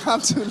going to come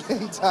to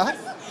later.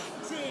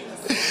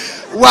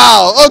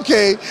 Wow,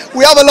 okay.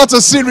 We have a lot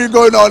of scenery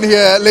going on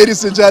here,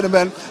 ladies and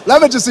gentlemen.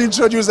 Let me just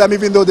introduce them,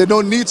 even though they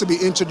don't need to be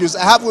introduced.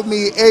 I have with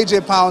me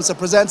AJ Pounds, a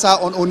presenter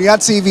on Onia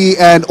TV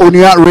and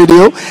Onia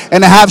Radio.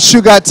 And I have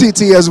Sugar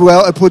TT as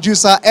well, a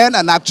producer and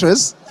an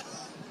actress.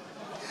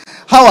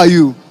 How are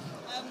you?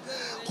 I'm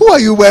good. Who are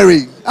you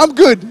wearing? I'm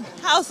good.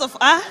 House of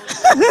A.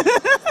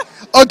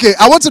 Okay,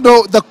 I want to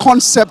know the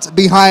concept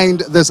behind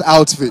this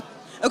outfit.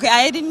 Okay,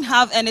 I didn't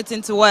have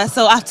anything to wear,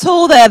 so I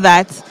told her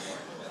that,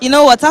 you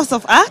know what, House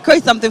of A,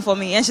 create something for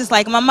me. And she's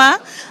like, Mama,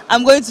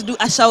 I'm going to do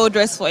a shower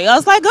dress for you. I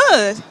was like,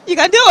 good, you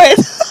can do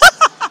it.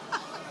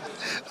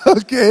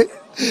 Okay,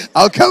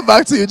 I'll come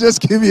back to you. Just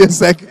give me a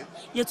second.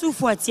 You're too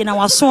forty and I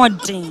was so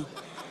dead.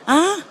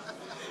 Huh?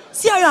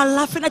 See how you are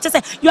laughing? I just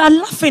said, you are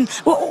laughing.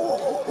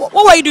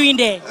 What were you doing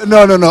there?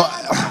 No.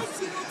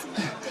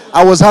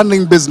 I was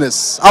handling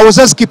business. I was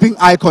just keeping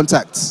eye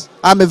contact.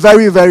 I'm a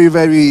very, very,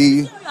 very...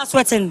 You are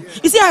sweating.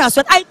 You see how you are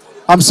sweating?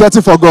 I'm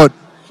sweating for God.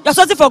 You're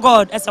sweating for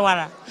God,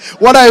 Esawara.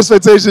 What are your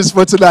expectations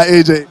for tonight,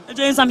 AJ?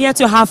 James, I'm here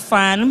to have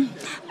fun.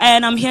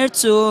 And I'm here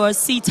to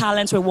see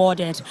talent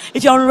rewarded.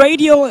 If you're on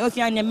radio, if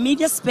you're in a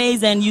media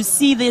space and you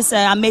see this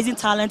amazing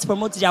talent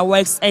promote their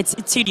works, it's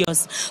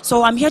tedious.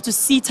 So I'm here to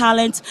see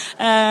talent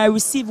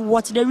receive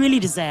what they really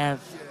deserve.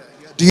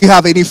 Do you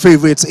have any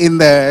favorites in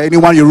there?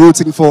 Anyone you're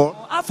rooting for?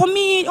 I For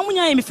me,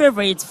 Omunya is my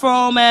favorite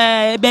from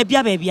Baby.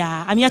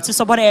 I'm here to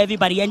support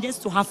everybody and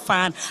just to have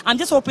fun. I'm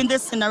just hoping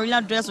this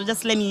Cinderella dress will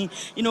just let me,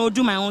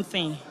 do my own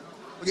thing.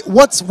 Okay,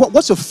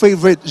 what's your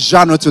favorite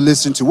genre to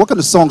listen to? What kind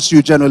of songs do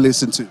you generally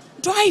listen to?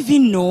 Do I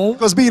even know?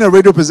 Because being a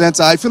radio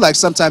presenter, I feel like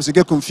sometimes you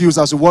get confused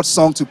as to what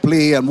song to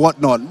play and what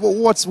not.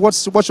 What's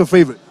your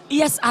favorite?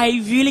 Yes, I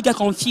really get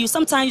confused.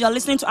 Sometimes you're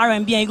listening to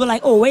R&B and you go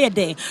like, oh, where are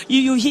they?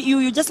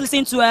 You just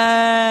listen to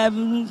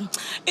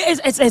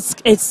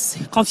it's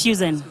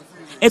confusing.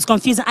 It's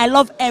confusing. I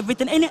love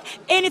everything.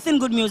 Anything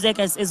good music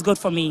is good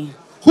for me.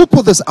 Who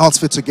put this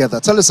outfit together?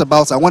 Tell us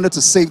about it. I wanted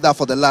to save that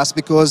for the last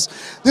because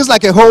there's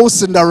like a whole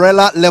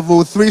Cinderella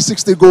level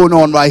 360 going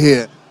on right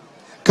here.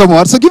 Come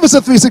on, so give us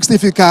a 360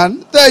 if you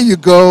can. There you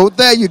go,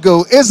 there you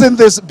go. Isn't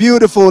this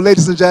beautiful,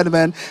 ladies and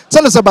gentlemen?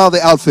 Tell us about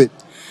the outfit.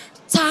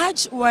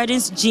 Taj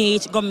Weddings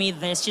GH got me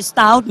this. She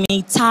styled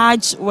me.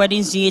 Taj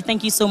Weddings GH.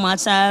 Thank you so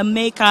much.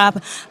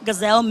 Makeup,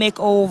 Gazelle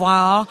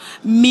Makeover,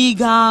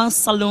 Mega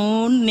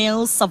Salon,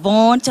 Nails,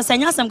 Savon.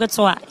 Chasenya some good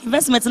to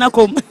investment na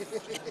come.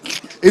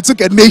 It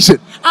took a nation.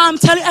 I'm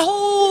telling a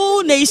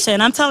whole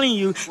nation. I'm telling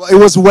you. Well, it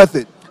was worth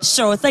it.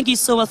 Sure. Thank you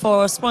so much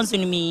for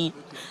sponsoring me.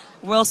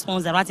 Well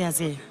sponsored. What I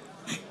say.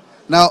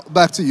 Now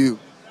back to you.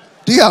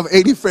 Do you have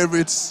any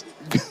favorites?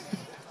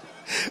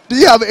 Do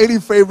you have any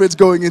favorites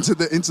going into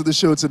the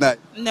show tonight?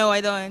 No, I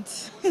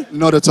don't.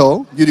 Not at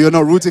all. You're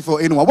not rooting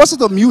for anyone. What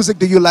sort of music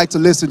do you like to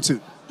listen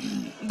to?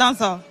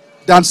 Dancehall.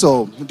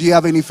 Dancehall. Do you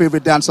have any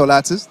favorite dancehall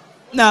artists?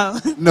 No.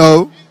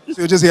 No.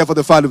 So you're just here for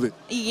the fun of it.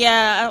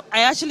 Yeah,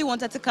 I actually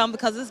wanted to come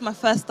because this is my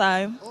first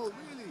time. Oh,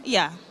 really?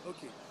 Yeah.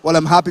 Okay. Well,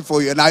 I'm happy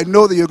for you, and I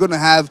know that you're going to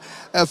have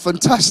a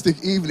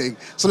fantastic evening.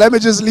 So let me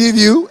just leave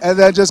you, and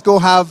then just go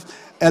have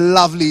a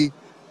lovely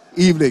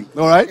evening.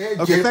 All right?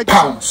 Okay. Thank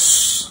you.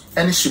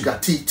 Any sugar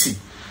tea.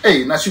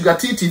 Hey, na sugar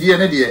tea di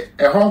ene de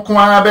e hon ko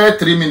ara be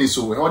 3 minutes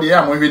o. Ho de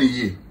ya mo hwe ni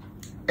yie.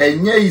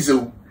 Enye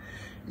izo.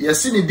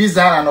 Yes ni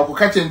designer no ko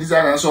ka chen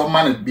designer so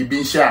man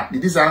bibi nsia. The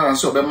designer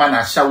so be man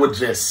na shower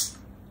dress.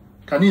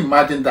 Can you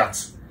imagine that?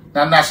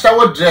 Na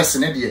shower dress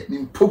ne de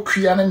ni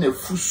pokua na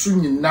fusu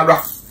nyinara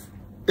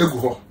egu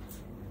ho.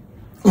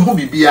 Who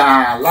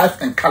bibia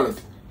life and colored.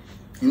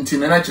 Inti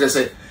na kire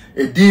say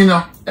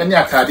edino any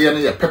atade no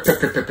ye pepe.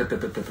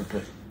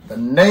 The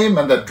name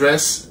and the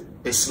dress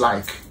is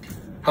like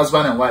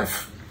husband and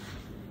wife.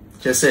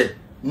 Just say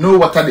no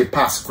water they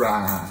pass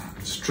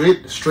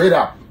straight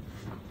up.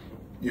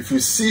 If you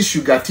see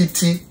sugar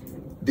titi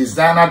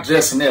designer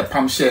dress near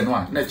palm share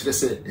no na just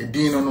say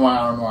edino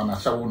no na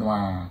shawo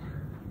no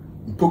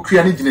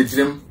mpokua ni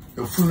ginegirem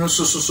efunu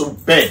so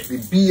bed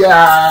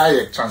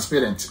bibia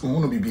transparent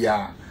uhunu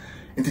bibia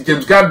inti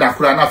James Gardner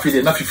kura na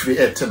afide na fifiri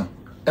et no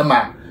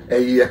ema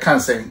e kan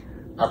say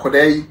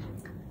akodai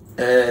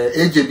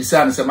AJ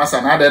Bisan say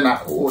masa na na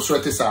o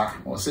sweat sa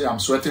or say I'm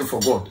sweating for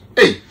God.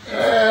 Hey,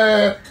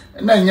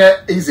 na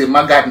nya easy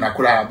magad na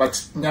kura but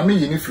nyame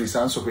yini free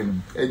san so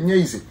kwenum. Nya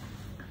easy.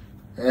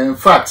 In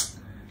fact,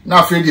 na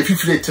afraid the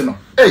 58 no.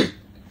 Hey.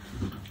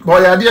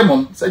 Boy ade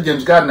mom say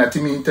James Gardner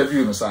timi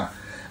interview no sa.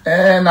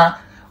 Na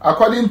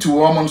according to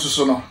woman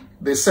so no,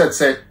 they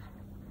said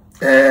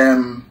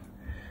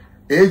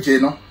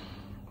AJ no.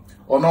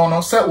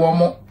 No say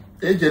woman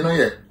AJ no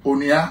ye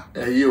Onia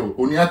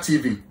Onia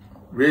TV.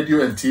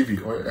 Radio and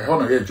TV or a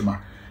honor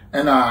juma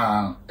and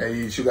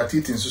a sugar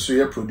teeth so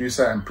ye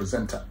producer and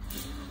presenter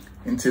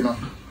intino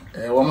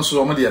almost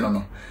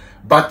no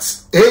but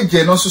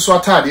AJ no so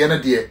at the end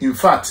of the year. In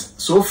fact,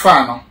 so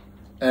far no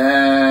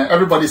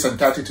everybody's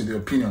entitled to their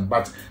opinion,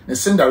 but the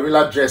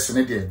Cinderella dress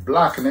in the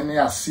black and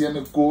then see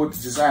any gold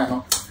design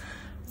no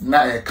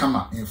na a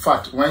kama. In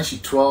fact, when she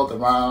twirled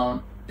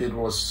around, it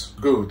was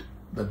good.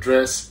 The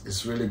dress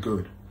is really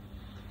good.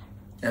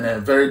 And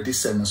a very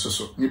decent so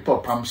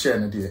nipo pam share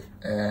na de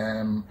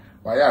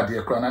why are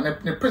the crown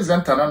and the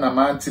presenter na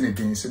mantini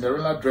din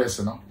Cinderella dress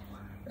no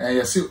and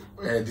you see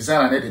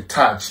designer na the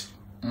Taj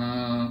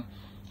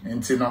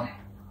intino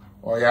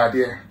or ya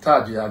de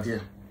Taj ya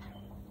de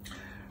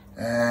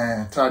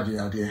Taj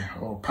ya de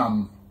or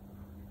pam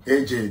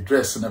AJ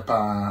dress na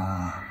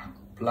pa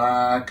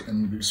black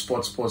and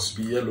sports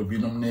be yellow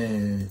binom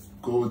ne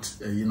gold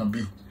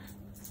be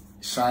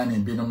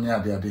shining binom ne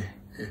ade.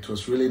 It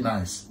was really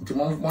nice.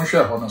 Mon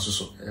share hono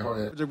so.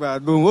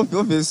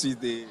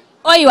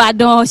 Oh, you are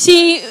done.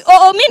 She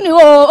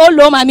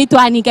lo mami to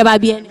ani ke ba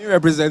bien. Me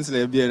represents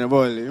le bien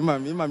boy.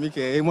 Mami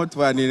ke mo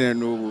to ani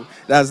no.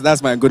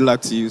 That's my good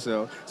luck to you.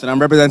 So I'm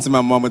representing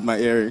my mom with my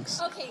earrings.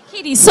 Okay,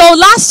 Kitty. So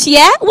last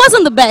year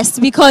wasn't the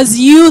best because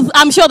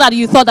I'm sure that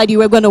you thought that you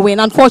were going to win.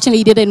 Unfortunately,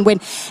 you didn't win.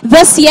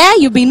 This year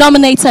you've been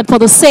nominated for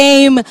the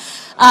same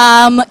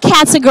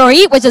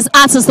category, which is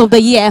Artist of the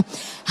Year.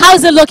 How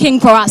is it looking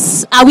for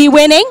us? Are we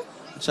winning?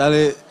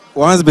 Charlie,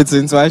 once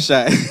bitten, twice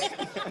shy.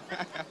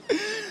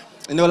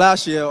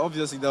 Last year,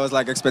 obviously, there was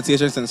like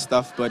expectations and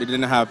stuff, but it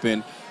didn't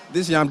happen.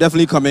 This year, I'm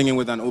definitely coming in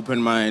with an open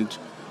mind.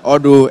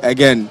 Although,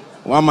 again,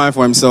 one mind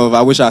for himself,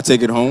 I wish I'd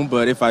take it home,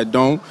 but if I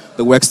don't,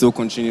 the work still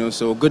continues.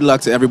 So good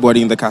luck to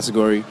everybody in the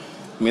category.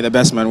 May the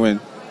best man win.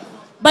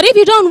 But if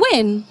you don't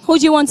win, who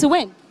do you want to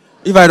win?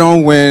 If I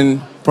don't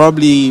win,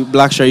 Probably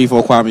Black Sharif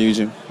or Kwame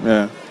Eugene.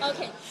 Yeah.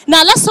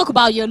 Now let's talk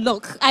about your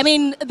look. I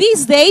mean,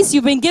 these days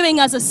you've been giving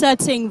us a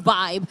certain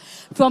vibe,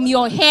 from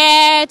your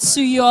hair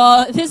to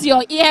your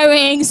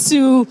earrings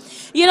to,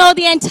 you know,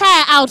 the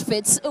entire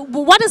outfits.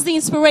 What is the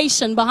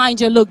inspiration behind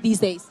your look these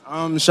days?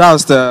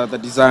 Shouts to the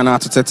designer,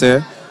 to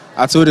Tete.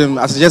 I told him,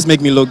 I said, just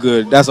make me look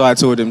good. That's what I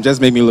told him, just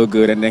make me look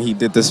good, and then he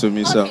did this for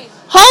me. So.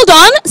 Hold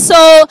on.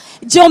 So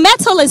Joe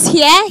Metal is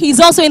here. He's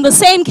also in the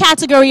same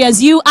category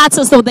as you,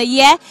 Artist of the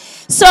Year.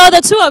 So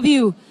the two of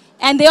you,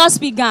 and they all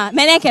speak Ghana.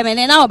 Meneke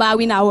mene na oba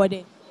win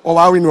award.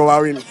 Oba win.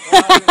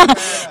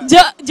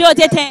 Joe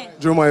Tete.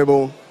 Joe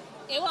Moebo.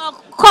 Ewa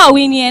ko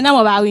win ye na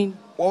oba win.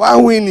 Oba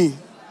win.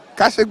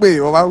 Kashegbe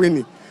oba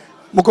win.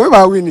 Mokobe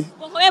ba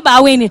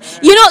win.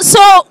 You know, so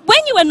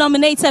when you were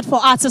nominated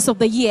for Artist of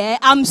the Year,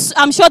 I'm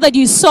sure that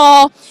you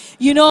saw,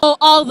 you know,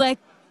 all the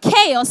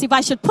chaos, if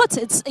I should put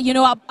it, you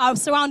know,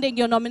 surrounding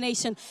your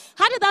nomination.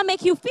 How did that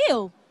make you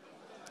feel?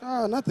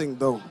 Nothing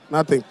though,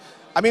 nothing.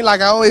 I mean,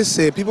 like I always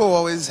say, people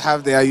always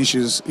have their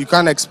issues. You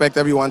can't expect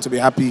everyone to be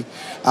happy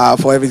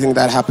for everything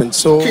that happens.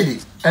 So, Kiddy,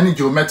 any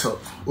Joe Metal,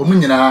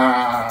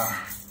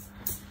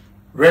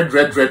 red.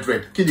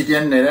 Kiddy,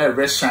 the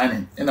red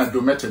shining. In a Joe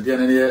Metal,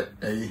 the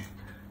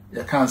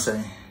you can't say,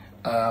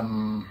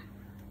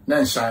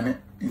 then shining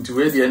into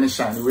where the any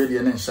shiny, where the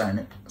any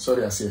shining.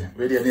 Sorry, I say,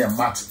 where the any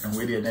matte and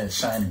where the any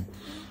shining.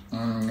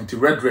 Into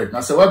red.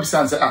 Now, say, what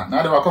besides,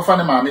 now they were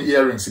finding my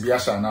earrings to be a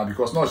shine now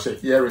because no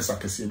earrings I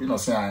can see, you know,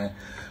 saying.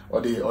 Or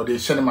the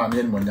shiny man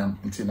you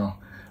know,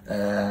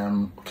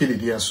 Kiddy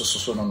the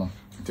so no.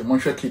 The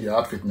Montreal Kiddy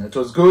outfit. It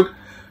was good,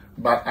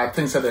 but I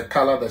think that the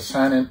color, the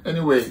shining.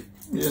 Anyway,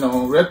 you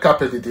know, red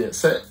carpet it there.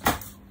 Say,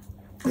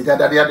 they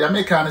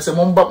American say,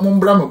 Mumbra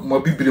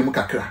mobile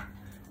mukakra.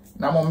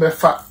 Now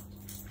Mumbefa,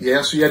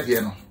 yes, we are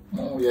there no.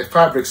 Your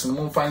fabrics and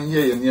Mumfine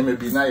ye and ye may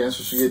be nice,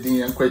 so ye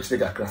didn't and quite the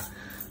gakra.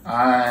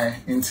 Aye,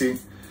 into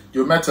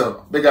your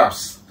metal, big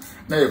ups.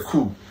 Now you're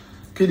cool.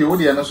 Kiddy, what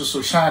you are not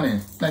so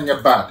shining, then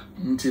you're bad.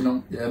 You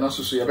know, you're not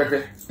so you're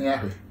very,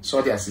 so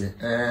I say,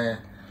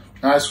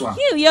 nice one.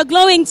 You're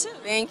glowing too.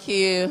 Thank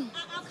you.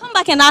 I'll come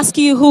back and ask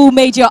you who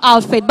made your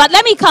outfit, but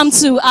let me come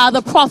to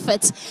the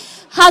Prophet.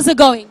 How's it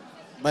going?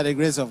 By the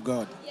grace of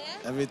God,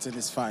 everything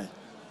is fine.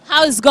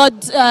 How is God,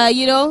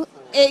 you know,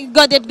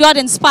 did God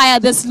inspire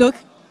this look?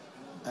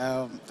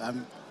 Can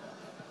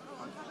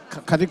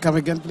you come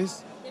again,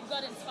 please? Did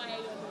God inspire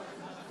your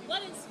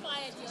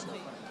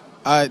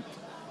look?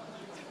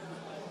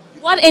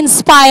 What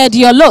inspired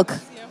your look?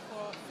 What inspired your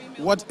look?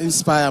 What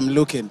inspired I'm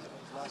looking?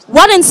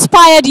 What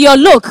inspired your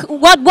look?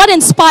 What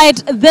inspired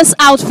this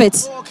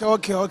outfit?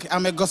 Okay.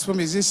 I'm a gospel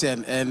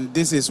musician, and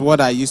this is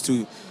what I used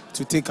to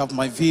take up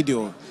my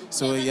video.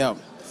 So yeah.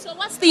 So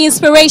what's the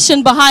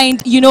inspiration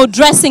behind, you know,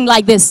 dressing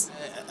like this?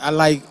 I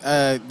like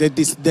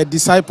the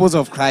disciples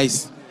of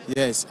Christ.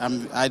 Yes,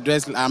 I'm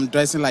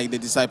dressing like the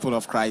disciple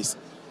of Christ.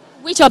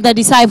 Which of the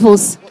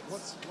disciples?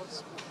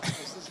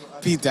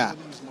 Peter.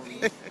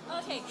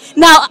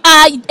 Now,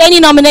 any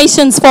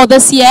nominations for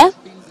this year?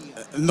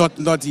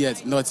 Not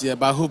yet,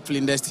 but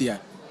hopefully next year.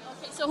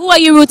 Okay, so who are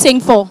you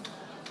rooting for?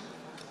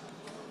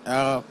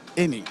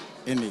 Any.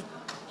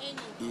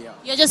 Yeah.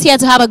 You're just here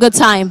to have a good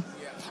time.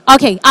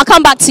 Okay, I'll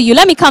come back to you.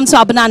 Let me come to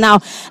Abna now.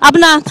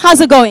 Abna,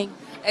 how's it going?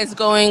 It's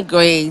going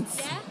great.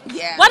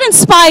 Yeah. What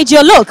inspired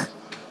your look?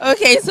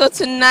 Okay, so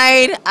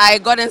tonight I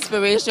got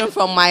inspiration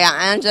from Maya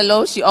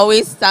Angelou. She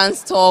always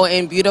stands tall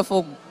in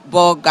beautiful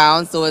ball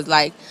gowns, so it's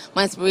like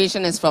my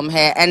inspiration is from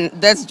her. And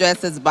this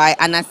dress is by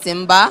Anna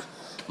Simba.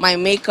 My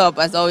makeup,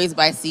 as always,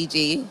 by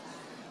CJ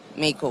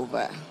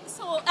Makeover.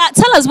 So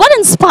tell us, what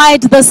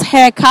inspired this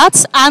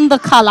haircut and the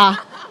color?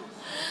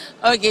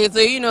 Okay, so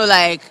you know,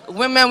 like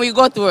women, we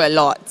go through a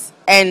lot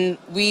and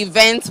we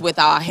vent with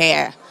our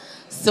hair.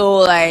 So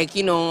like,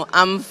 you know,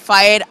 I'm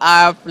fired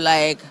up,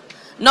 like,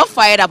 not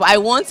fired up, I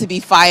want to be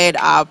fired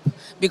up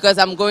because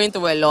I'm going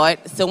through a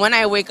lot. So when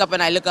I wake up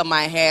and I look at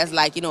my hair, it's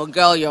like, you know,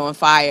 girl, you're on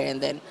fire,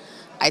 and then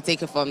I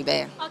take it from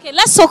there. Okay,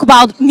 let's talk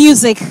about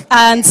music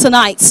and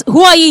tonight.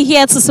 Who are you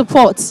here to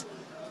support?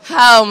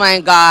 Oh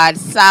my God,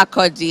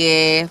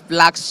 Sarkodie,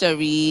 Black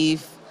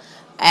Sharif,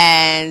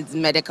 and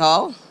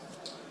Medical.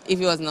 If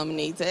he was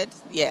nominated,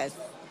 yes.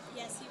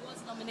 Yes, he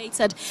was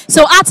nominated.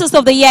 So Artist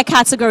of the Year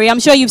category, I'm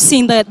sure you've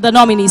seen the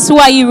nominees. Who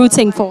are you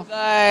rooting for?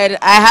 God,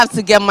 I have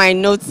to get my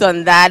notes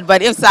on that,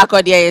 but if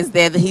Sarkodie is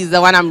there, he's the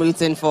one I'm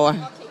rooting for.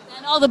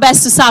 And all the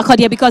best to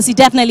Sarkodie because he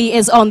definitely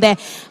is on there.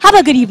 Have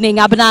a good evening,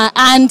 Abna.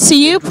 And to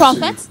you,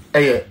 Prophet.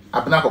 Hey,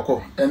 Abna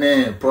Koko,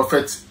 and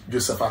Prophet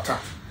Joseph Atta.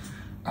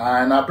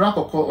 And Abna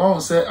Koko, I want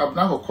to say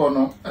Abna Koko,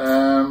 no,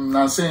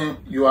 I'm saying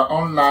you are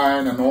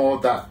online and all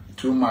that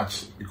too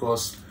much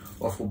because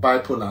of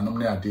bipolar.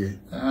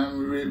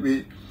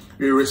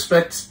 We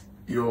respect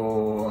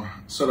your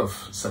sort of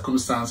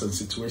circumstance and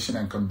situation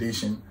and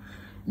condition.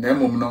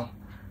 No,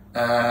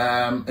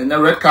 and the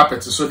red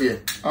carpet so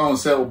there. I want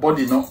to say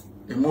body no.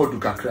 More do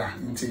kakra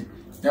inti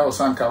ya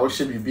osanka o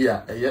she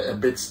bibia a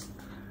bit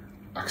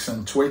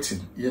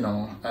accentuating, you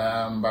know,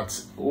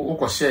 but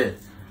o share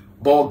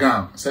ball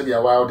gown. Said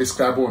the while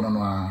describe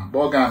on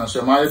ball gown,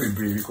 so my be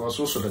brave because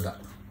also that.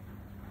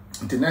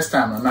 The next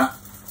time I'm not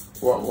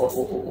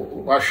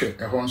wash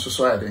it a home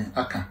society.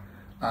 Aka.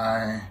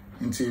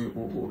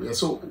 Into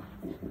so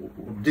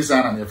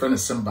design and your friend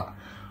is Simba.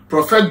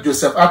 Prophet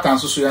Joseph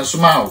Atanso so yan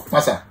suma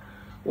masa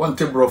one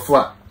table of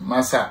what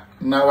masa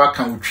now I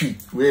can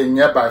retreat we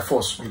nearby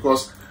force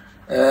because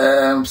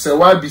say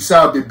why be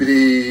so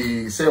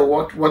be say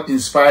what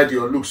inspired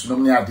your looks no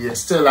me idea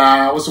still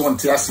I also want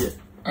to ask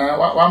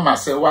one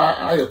must say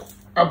why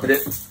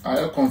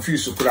I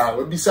confused to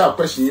crowd be so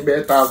question you be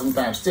 1,000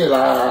 times still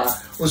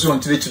also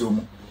want to reach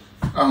room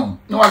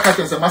no I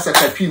can't say masa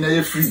kapi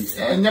na free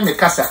and ya me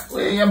kasa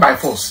we by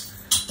force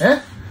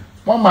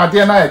Mama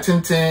dear na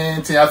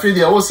tintin I feel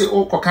they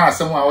also koka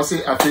someone I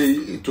say I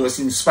feel it was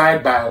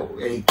inspired by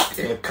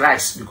a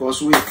Christ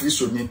because we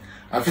Christian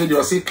I feel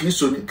they say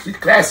Christian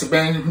Christ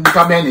ben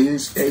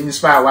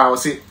inspired I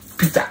say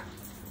Peter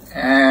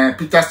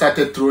Peter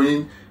started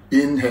throwing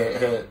in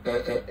her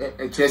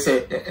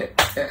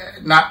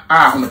na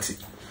hometi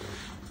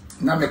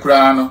na me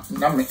kura no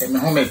na me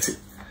hometi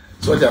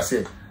so just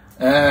say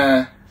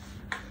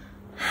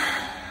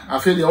I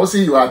feel they also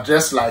you are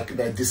dressed like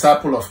the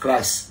disciple of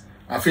Christ.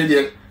 I feel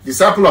the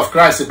disciple of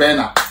Christ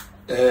bena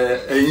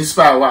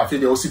inspire wa I feel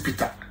the also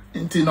Peter.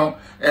 Inti no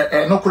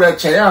no kura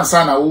cheya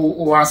answer na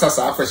wo answer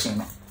sa question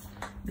no.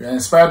 You are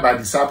inspired by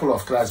disciple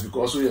of Christ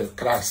because we are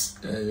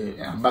Christ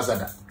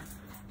ambassador.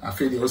 I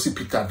feel the also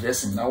Peter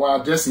dressing. Now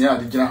we dressing ya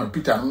the general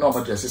Peter no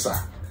more dresses sir.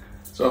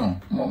 So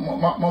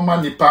mama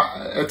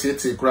nipa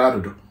eti kura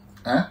do.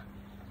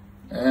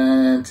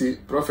 And the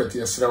prophet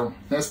yesrew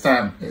next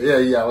time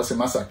I was a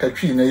master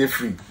katwi na ye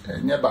free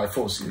nearby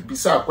force be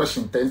say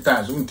question 10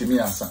 times untimi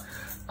answer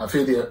I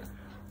feel the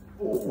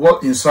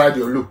what inspired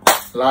your look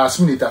last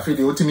minute I feel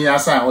the ultimate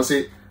answer I was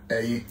say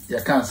you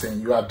can't say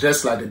you are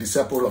dressed like the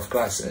disciple of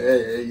Christ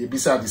you be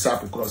say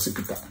disciple cross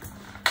Peter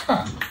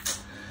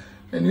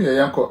anyway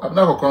yanko I'm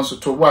not going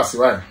to was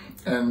why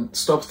and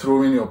stop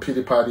throwing your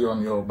pity party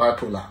on your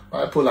bipolar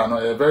no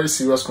a very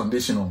serious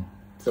condition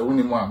so we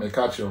need more make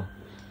catch you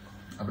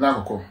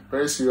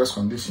very serious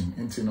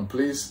condition.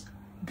 Please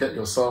get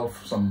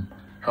yourself some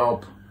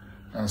help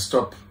and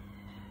stop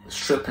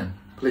stripping,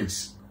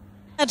 please.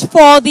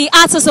 For the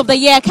Artist of the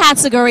Year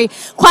category,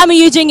 Kwame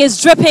Eugene is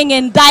dripping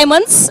in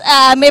diamonds.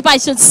 Maybe I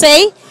should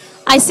say.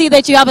 I see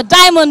that you have a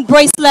diamond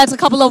bracelet, a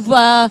couple of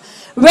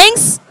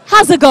rings.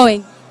 How's it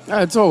going?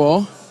 It's all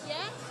well.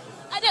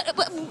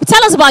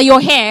 Tell us about your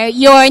hair,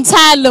 your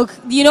entire look.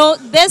 You know,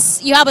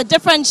 this, you have a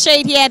different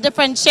shade here,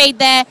 different shade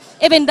there,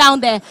 even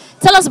down there.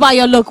 Tell us about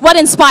your look. What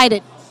inspired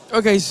it?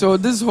 Okay, so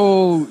this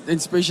whole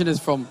inspiration is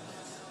from,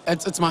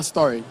 it's my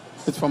story.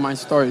 It's from my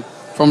story.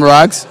 From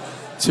rags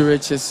to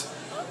riches.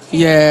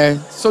 Yeah,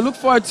 so look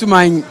forward to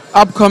my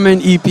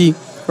upcoming EP,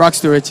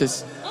 Rags to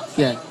Riches.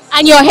 Yeah.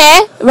 And your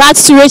hair,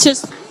 Rags to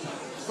Riches?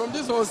 From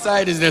this whole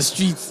side is the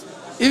streets.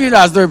 Even it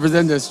does not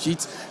represent the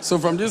streets. So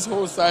from this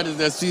whole side is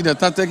the street, the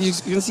tatek.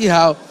 You can see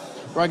how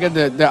rugged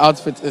the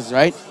outfit is,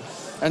 right?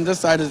 And this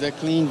side is the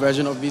clean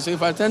version of me. So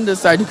if I turn this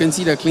side, you can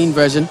see the clean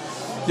version.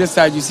 This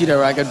side, you see the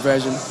ragged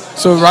version.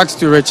 So Rags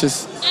to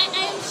Riches.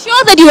 I'm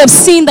sure that you have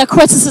seen the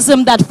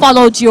criticism that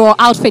followed your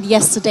outfit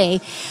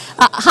yesterday.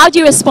 How do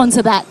you respond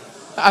to that?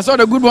 I saw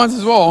the good ones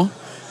as well.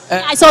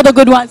 I saw the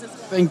good ones as well.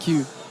 Thank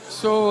you.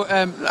 So,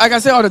 like I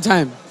say all the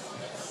time,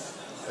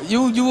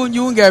 you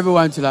won't get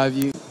everyone to love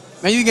you.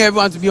 And you get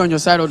everyone to be on your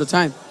side all the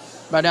time.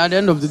 But at the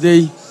end of the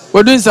day,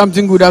 we're doing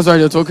something good. That's what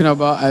you're talking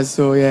about.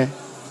 So, yeah.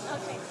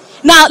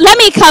 Now,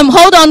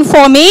 hold on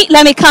for me.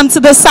 Let me come to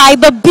the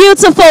side. The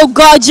beautiful,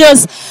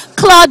 gorgeous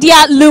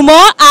Claudia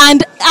Lumo.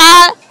 And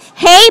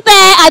hey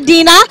there,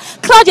 Adina.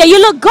 Claudia, you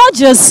look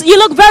gorgeous. You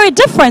look very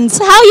different.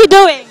 How are you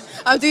doing?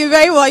 I'm doing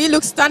very well. You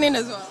look stunning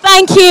as well.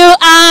 Thank you.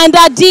 And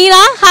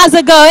Adina, how's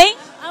it going?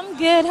 I'm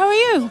good. How are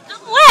you?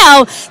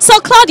 Well, so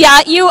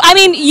Claudia,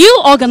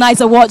 you organize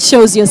award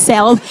shows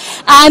yourself,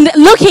 and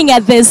looking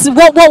at this,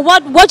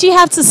 what do you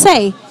have to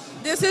say?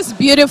 This is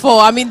beautiful.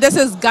 This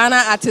is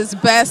Ghana at its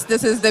best.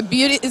 This is the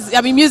beauty.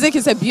 Music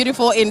is a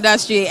beautiful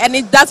industry, and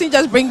it doesn't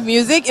just bring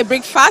music; it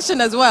brings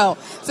fashion as well.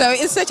 So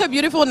it's such a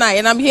beautiful night,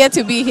 and I'm here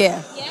to be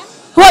here. Yeah.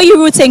 Who are you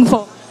rooting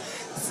for?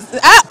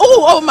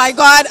 Oh my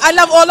God, I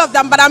love all of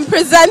them, but I'm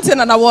presenting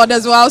an award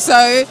as well,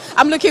 so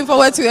I'm looking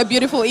forward to a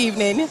beautiful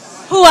evening.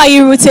 Who are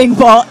you rooting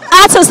for?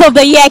 Artist of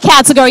the Year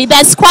category.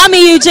 There's Kwame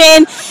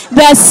Eugene,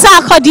 there's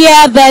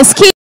Sarkodia, there's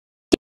Keith,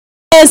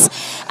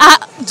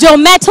 Joe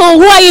Metal.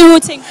 Who are you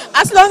rooting for?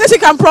 As long as you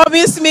can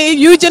promise me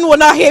Eugene will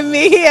not hit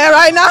me here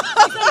right now.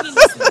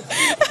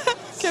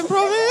 Can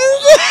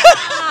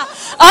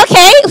promise?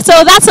 Okay,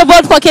 so that's a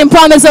vote for Kim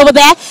Promise over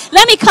there.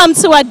 Let me come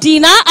to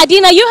Adina.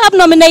 Adina, you have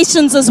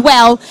nominations as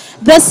well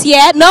this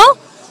year. No?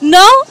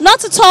 No?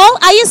 Not at all?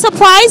 Are you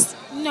surprised?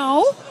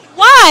 No.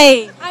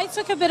 Why? I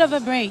took a bit of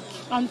a break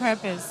on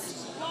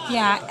purpose.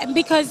 Yeah,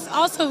 because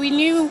also we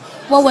knew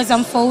what was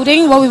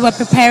unfolding, what we were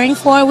preparing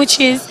for, which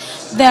is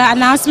the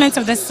announcement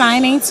of the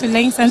signing to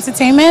Lynx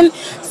Entertainment.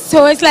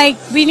 So it's like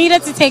we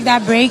needed to take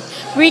that break,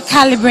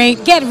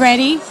 recalibrate, get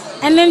ready,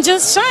 and then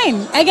just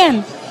shine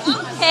again.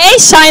 Okay,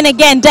 shine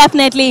again,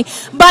 definitely.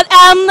 But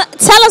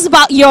tell us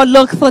about your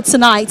look for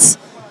tonight.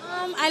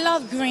 I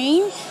love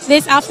green.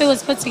 This outfit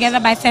was put together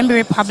by Femby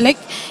Republic,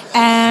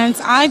 and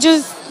I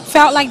just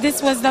felt like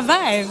this was the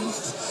vibe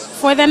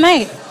for the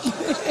night.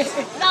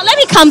 Now let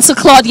me come to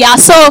Claudia.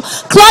 So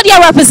Claudia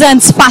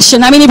represents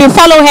fashion. I mean, if you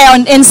follow her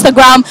on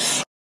Instagram,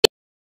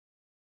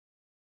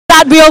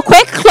 that real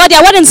quick,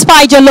 Claudia, what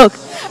inspired your look?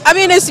 I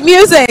mean, it's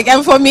music,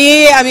 and for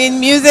me, I mean,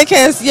 music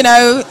is, you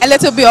know, a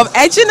little bit of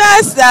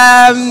edginess,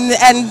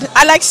 and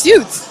I like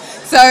suits.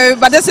 So,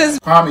 but this is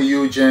Kwame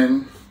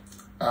Eugene.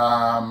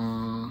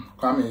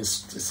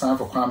 It's time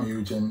for Kwame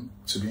Eugene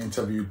to be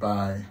interviewed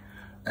by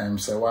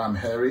Sewa and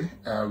Harry.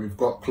 We've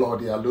got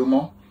Claudia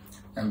Lumo,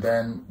 and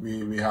then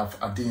we have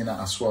Adina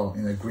as well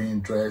in a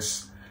green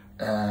dress,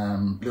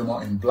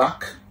 Lumo in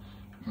black.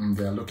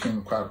 They're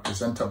looking quite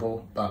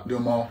presentable, but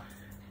Lumo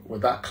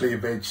with that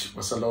cleavage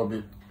was a little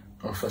bit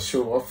of a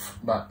show off,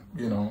 but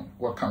you know,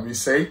 what can we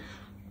say?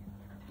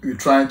 We're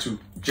trying to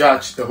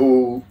judge the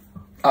whole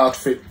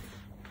outfit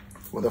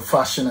with the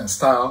fashion and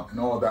style and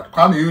all that.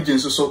 Kwame Eugene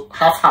is also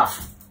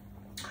half.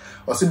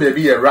 Or see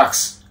baby a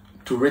rags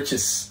to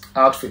riches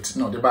outfit,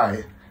 no, they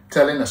buy,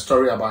 telling a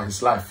story about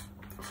his life,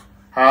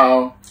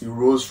 how he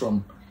rose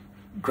from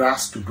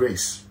grass to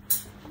grace.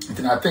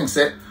 And I think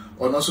say,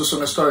 or also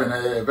some story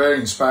and very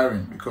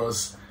inspiring,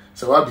 because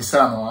so what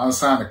Bisano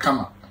answer the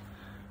camera.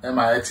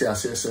 MIT I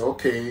say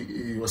okay,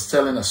 he was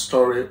telling a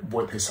story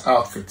with his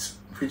outfit,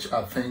 which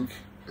I think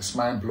is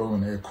mind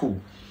blowing,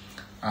 cool.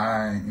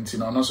 And you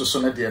know, also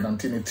so na dear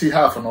until tea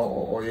half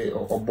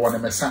or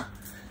born mesa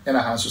and a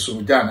hands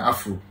so down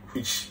afro,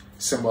 which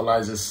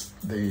symbolizes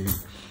the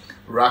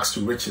rags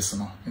to riches,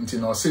 no. And you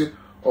know, say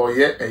or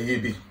yeah a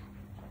yippee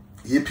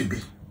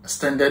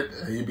standard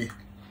a yippee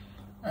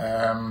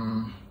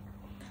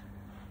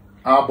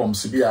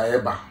albums be a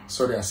eba,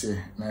 so they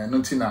say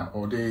notina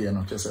or they you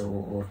know just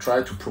or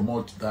try to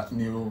promote that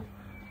new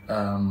EP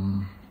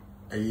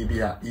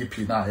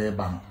na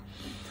eba.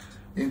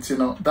 You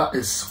know, that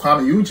is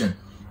Kwame Eugene.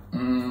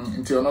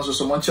 Until also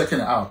someone checking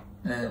it out,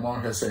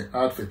 one can say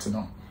outfit, you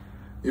know,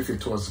 if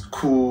it was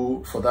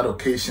cool for that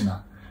occasion,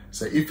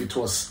 so if it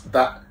was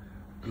that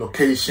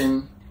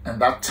location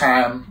and that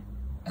time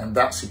and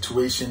that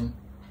situation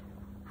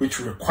which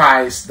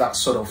requires that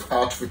sort of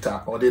outfit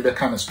or the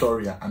kind of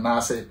story, and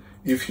I say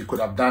if you could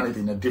have done it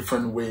in a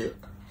different way,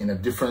 in a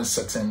different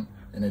setting,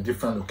 in a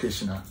different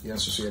location,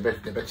 yes, so you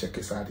better check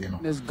this out, you know.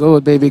 Let's go,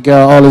 baby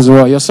girl. All is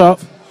well.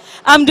 Yourself?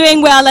 I'm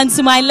doing well, and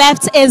to my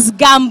left is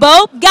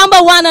Gambo.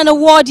 Gambo won an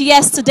award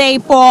yesterday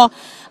for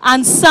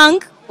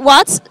Unsung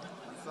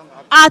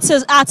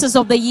Artist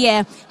of the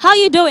Year. How are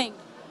you doing?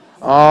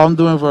 I'm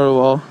doing very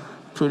well.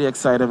 Pretty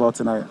excited about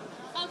tonight.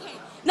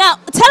 Now,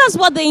 tell us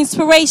what the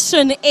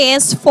inspiration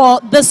is for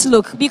this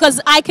look, because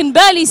I can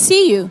barely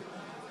see you.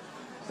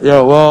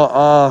 Yeah,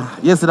 well,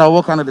 yesterday I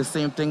wore kind of the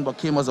same thing, but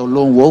came as a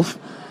lone wolf.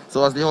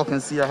 So as they all can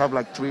see, I have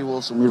like 3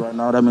 wolves with me right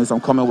now. That means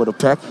I'm coming with a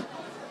pack,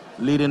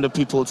 leading the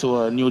people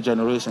to a new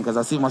generation, because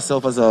I see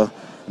myself as a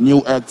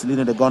new act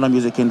leading the Ghana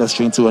music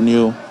industry into a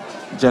new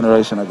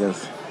generation, I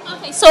guess.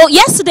 Okay, so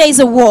yesterday's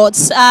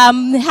awards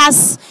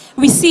has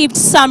received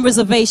some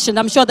reservation.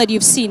 I'm sure that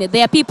you've seen it.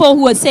 There are people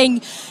who are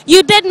saying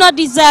you did not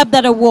deserve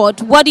that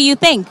award. What do you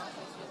think?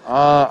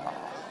 I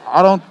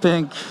don't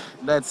think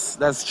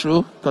that's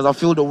true, because I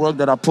feel the work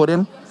that I put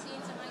in.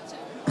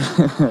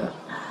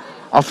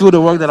 I feel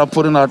the work that I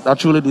put in, I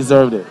truly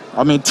deserved it.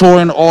 I mean,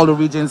 touring all the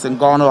regions in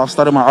Ghana. I've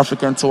started my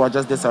African tour. I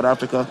just did South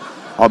Africa.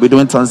 I'll be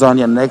doing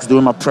Tanzania next,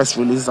 doing my press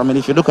releases. I mean,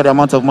 if you look at the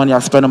amount of money I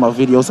spend on my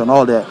videos and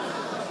all that,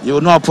 you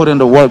will know I put in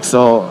the work,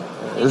 so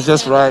it's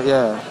just right,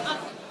 yeah.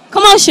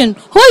 Commotion,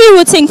 who are you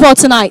rooting for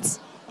tonight?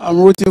 I'm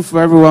rooting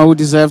for everyone who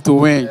deserves to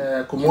win.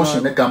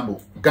 Commotion,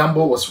 Gambo.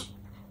 Gambo was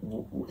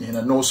in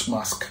a nose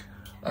mask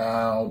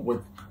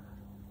with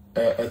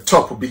a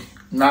top B,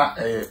 not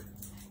a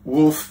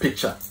wolf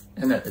picture.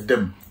 In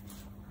them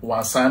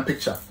one sign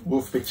picture,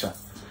 wolf picture,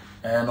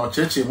 and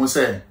Ochechi will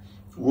say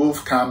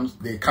wolf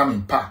they come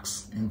in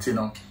packs, you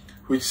know,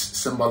 which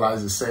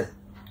symbolizes say,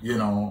 you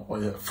know, or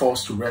a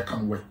force to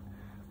reckon with.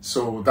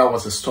 So that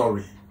was a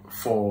story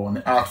for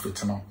an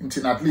outfit, you know.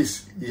 Until at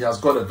least he has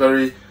got a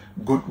very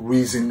good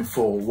reason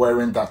for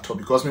wearing that top,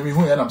 because maybe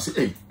who I'm say,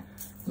 hey,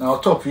 now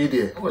top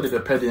video, what did the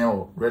pedal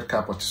or red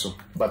carpet so,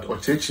 but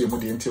Ochechi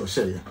will until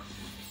share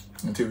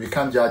until we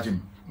can't judge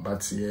him.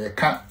 But yeah,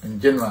 can't in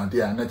general, they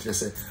are not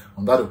just say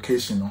on that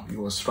occasion, you know, he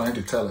was trying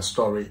to tell a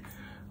story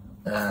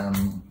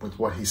with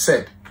what he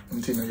said.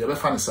 You know, you're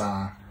fun,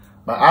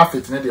 but after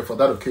it, for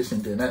that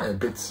occasion, they're not a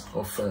bit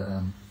of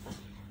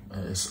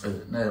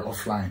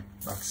offline.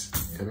 But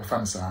you're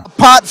fun,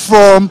 Apart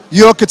from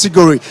your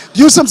category,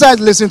 do you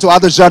sometimes listen to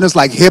other genres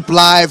like hip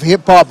life,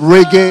 hip hop,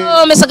 reggae?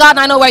 Oh, Mr.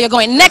 Gardner, I know where you're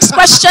going. Next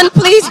question,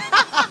 please.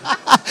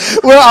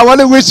 Well, I want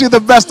to wish you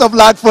the best of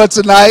luck for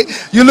tonight.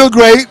 You look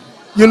great.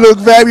 You look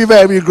very,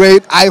 very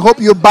great. I hope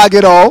you bag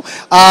it all.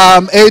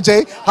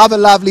 AJ, have a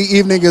lovely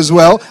evening as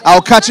well.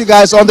 I'll catch you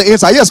guys on the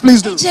inside. Yes,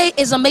 please do. AJ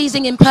is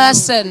amazing in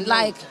person.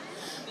 Like,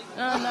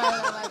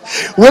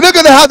 We're not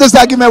going to have this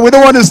argument. We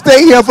don't want to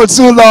stay here for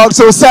too long.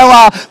 So,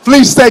 Sarah,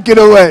 please take it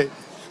away.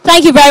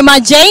 Thank you very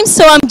much, James.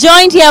 So I'm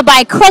joined here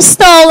by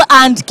Crystal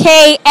and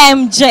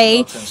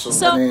KMJ. So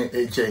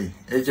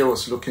AJ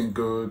was looking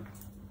good,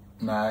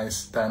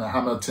 nice. Diana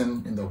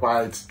Hamilton in the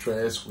white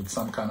dress with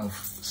some kind of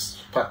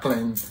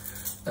sparkling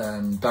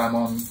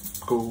diamond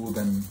gold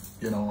and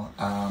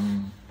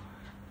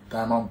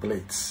diamond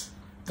blades.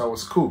 That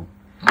was cool.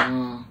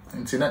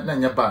 Internet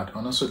nanya bad.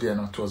 Also,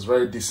 it was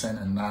very decent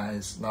and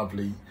nice,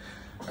 lovely.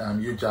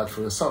 You judge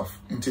for yourself.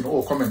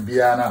 Internet come and be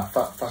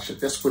fashion.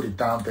 Let's put it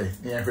down there.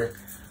 Near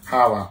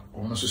how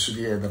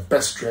the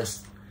best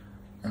dressed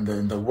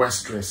and the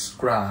worst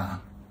dressed. A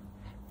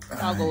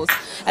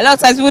lot of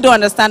times people don't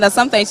understand that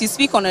sometimes you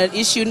speak on an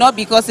issue not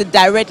because it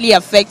directly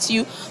affects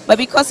you, but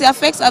because it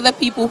affects other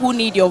people who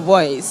need your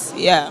voice.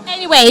 Yeah.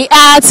 Anyway,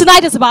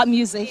 tonight is about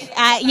music.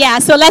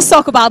 So let's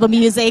talk about the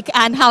music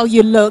and how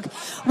you look.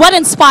 What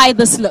inspired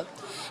this look?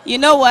 You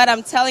know what?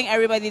 I'm telling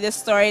everybody this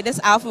story. This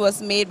outfit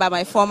was made by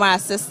my former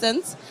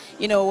assistant.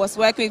 Was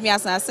working with me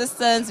as an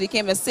assistant,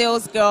 became a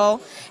sales girl,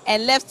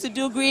 and left to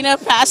do greener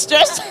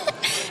pastures.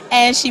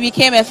 And she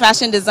became a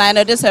fashion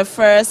designer. This is her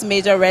first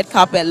major red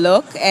carpet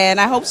look,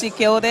 and I hope she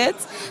killed it.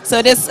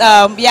 So this,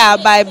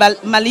 by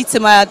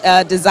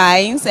Malitima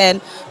Designs,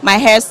 and my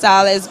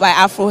hairstyle is by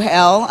Afro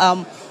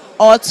Hell.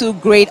 All two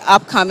great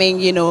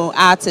upcoming,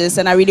 artists,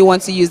 and I really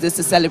want to use this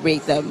to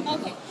celebrate them.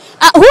 Okay.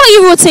 Who are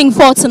you rooting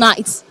for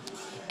tonight?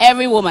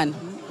 Every woman,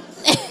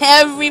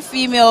 every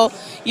female.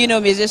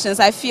 Musicians.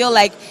 I feel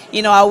like,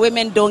 our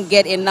women don't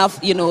get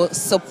enough,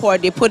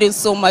 support. They put in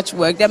so much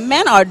work. The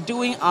men are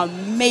doing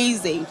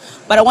amazing,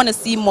 but I want to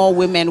see more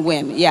women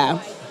win. Yeah.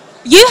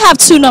 You have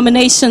 2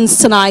 nominations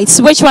tonight.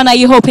 Which one are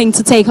you hoping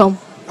to take home?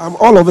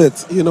 All of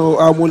it.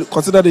 We'll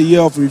consider the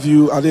year of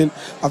review. I think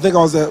I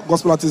was a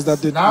gospel artist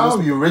that did. Now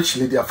you reach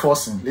Lydia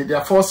Forson.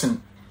 Lydia Forson,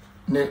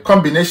 the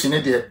combination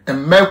a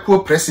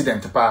Mercury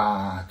president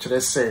pa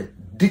say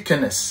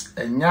Deaconess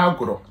and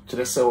Nyagoro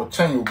say or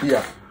Chan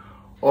Ubia.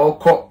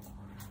 Oko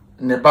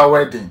neba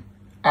wedding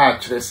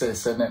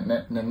say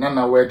ne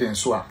nana wedding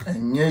so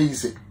enye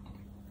easy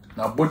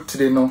na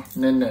botire no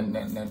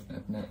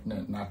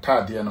na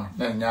tade no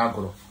na nya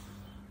agoro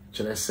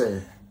kire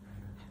say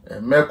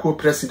Mercury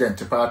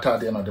president pa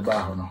tade no de ba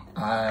ho no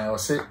o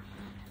say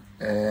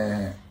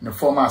the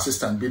former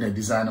assistant being a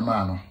designer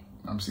man no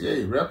I'm say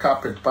hey red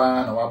carpet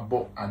pa na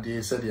wabo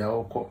ade say dia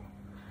oko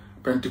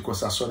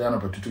Pentecost asori ano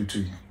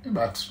betututu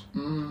but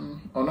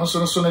ono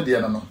so ne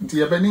de no nti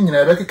ye be ni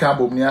nyina be keka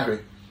bom ni ahwe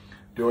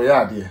de o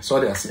ya de so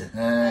de ase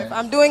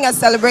I'm doing a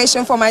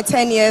celebration for my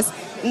 10 years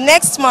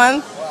next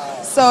month,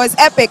 so it's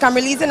epic. I'm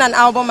releasing an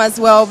album as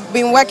well.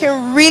 Been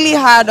working really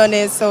hard on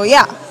it, so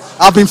yeah.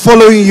 I've been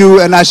following you,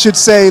 and I should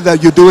say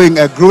that you're doing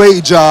a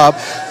great job.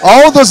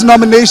 All those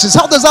nominations,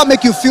 how does that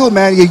make you feel,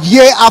 man?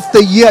 Year after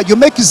year, you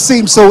make it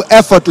seem so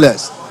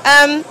effortless.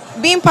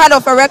 Being part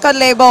of a record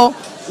label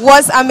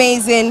was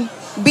amazing.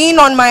 Being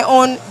on my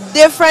own,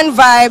 different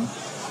vibe.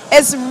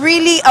 It's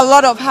really a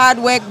lot of hard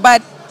work,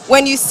 but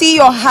when you see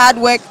your hard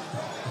work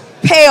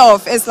pay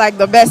off, it's like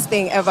the best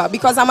thing ever,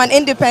 because I'm an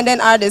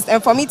independent artist,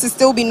 and for me to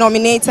still be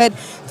nominated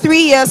 3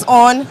 years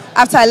on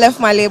after I left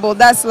my label,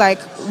 that's like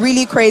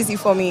really crazy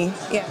for me.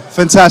 Yeah.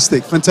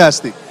 Fantastic,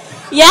 fantastic.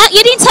 Yeah,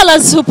 you didn't tell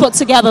us who put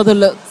together the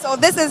look. So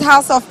this is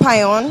House of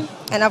Pion,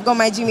 and I've got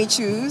my Jimmy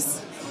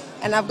Choos,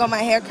 and I've got my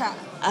haircut.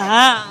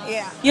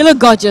 Yeah. You look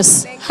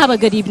gorgeous. Have a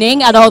good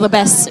evening and all the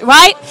best,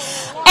 right?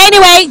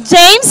 Anyway,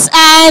 James,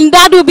 and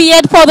that will be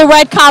it for the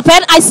red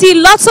carpet. I see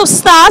lots of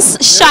stars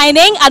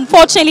shining.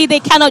 Unfortunately, they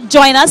cannot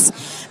join us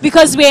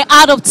because we're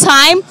out of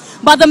time.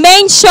 But the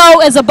main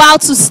show is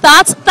about to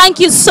start. Thank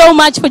you so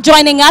much for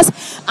joining us.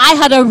 I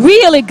had a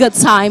really good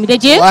time.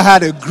 Did you? Well, I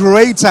had a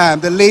great time.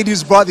 The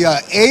ladies brought their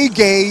A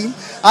game.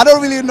 I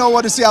don't really know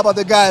what to say about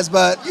the guys,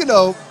 but,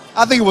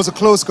 I think it was a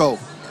close call.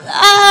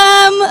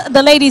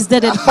 The ladies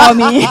did it for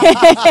me.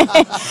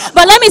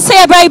 But let me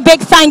say a very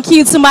big thank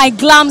you to my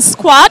glam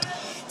squad,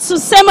 to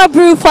Sema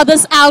Brew for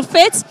this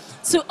outfit,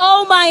 to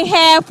All My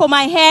Hair for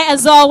my hair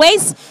as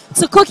always,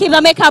 to Cookie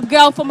the makeup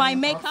girl for my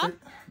makeup.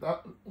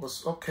 That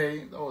was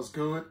okay. That was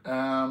good.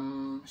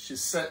 She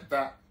said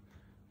that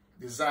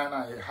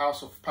designer a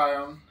House of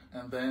Pion,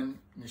 and then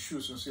the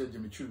shoes and see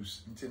Jimmy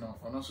Choos.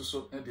 And also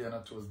so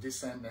it was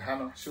decent. The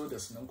Hano showed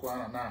us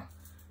now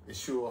a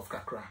show of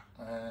Kakra.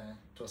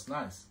 It was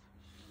nice.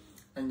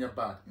 And you're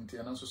bad.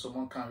 And also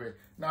someone can read.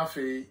 Now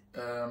for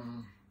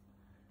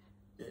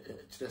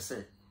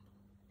say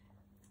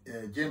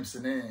James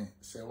and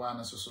say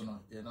one so no,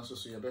 you're not so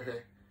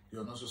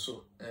you're not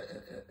so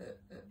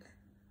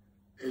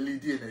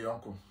LED in the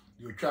uncle.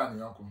 You try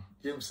the uncle.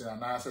 James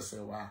and I say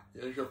wow,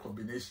 your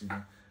combination.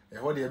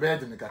 And what the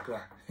bed in the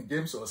Kakra.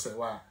 James or say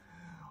wow,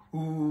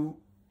 who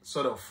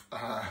sort of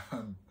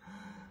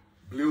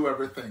blew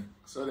everything.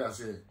 So that's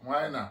it.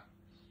 Why not?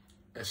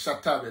 A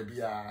shatter baby,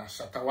 a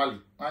shatawali.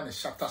 Why a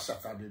shatter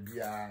baby?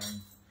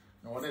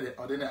 No one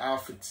the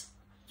outfit.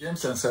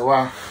 James and say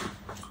wow,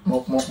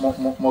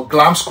 more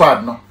glam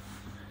squad no.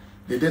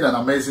 They did an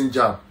amazing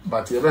job,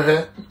 but you ever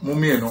heard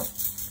Mummy no?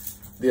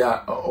 they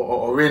are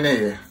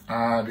already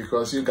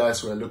because you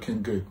guys were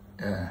looking good.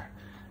 Yeah.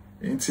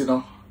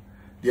 Intino,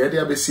 the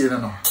idea be seeing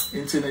no.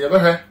 Intino, you ever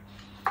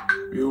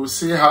we will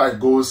see how it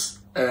goes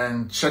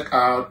and check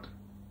out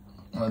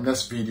on the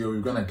next video. We're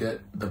gonna get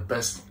the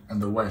best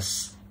and the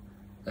worst.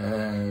 Be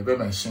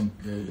mention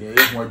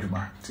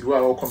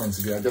all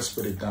comments I just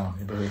put it down.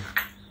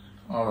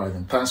 All right,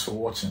 then thanks for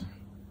watching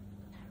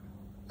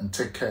and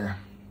take care.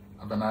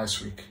 Have a nice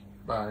week.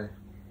 Bye.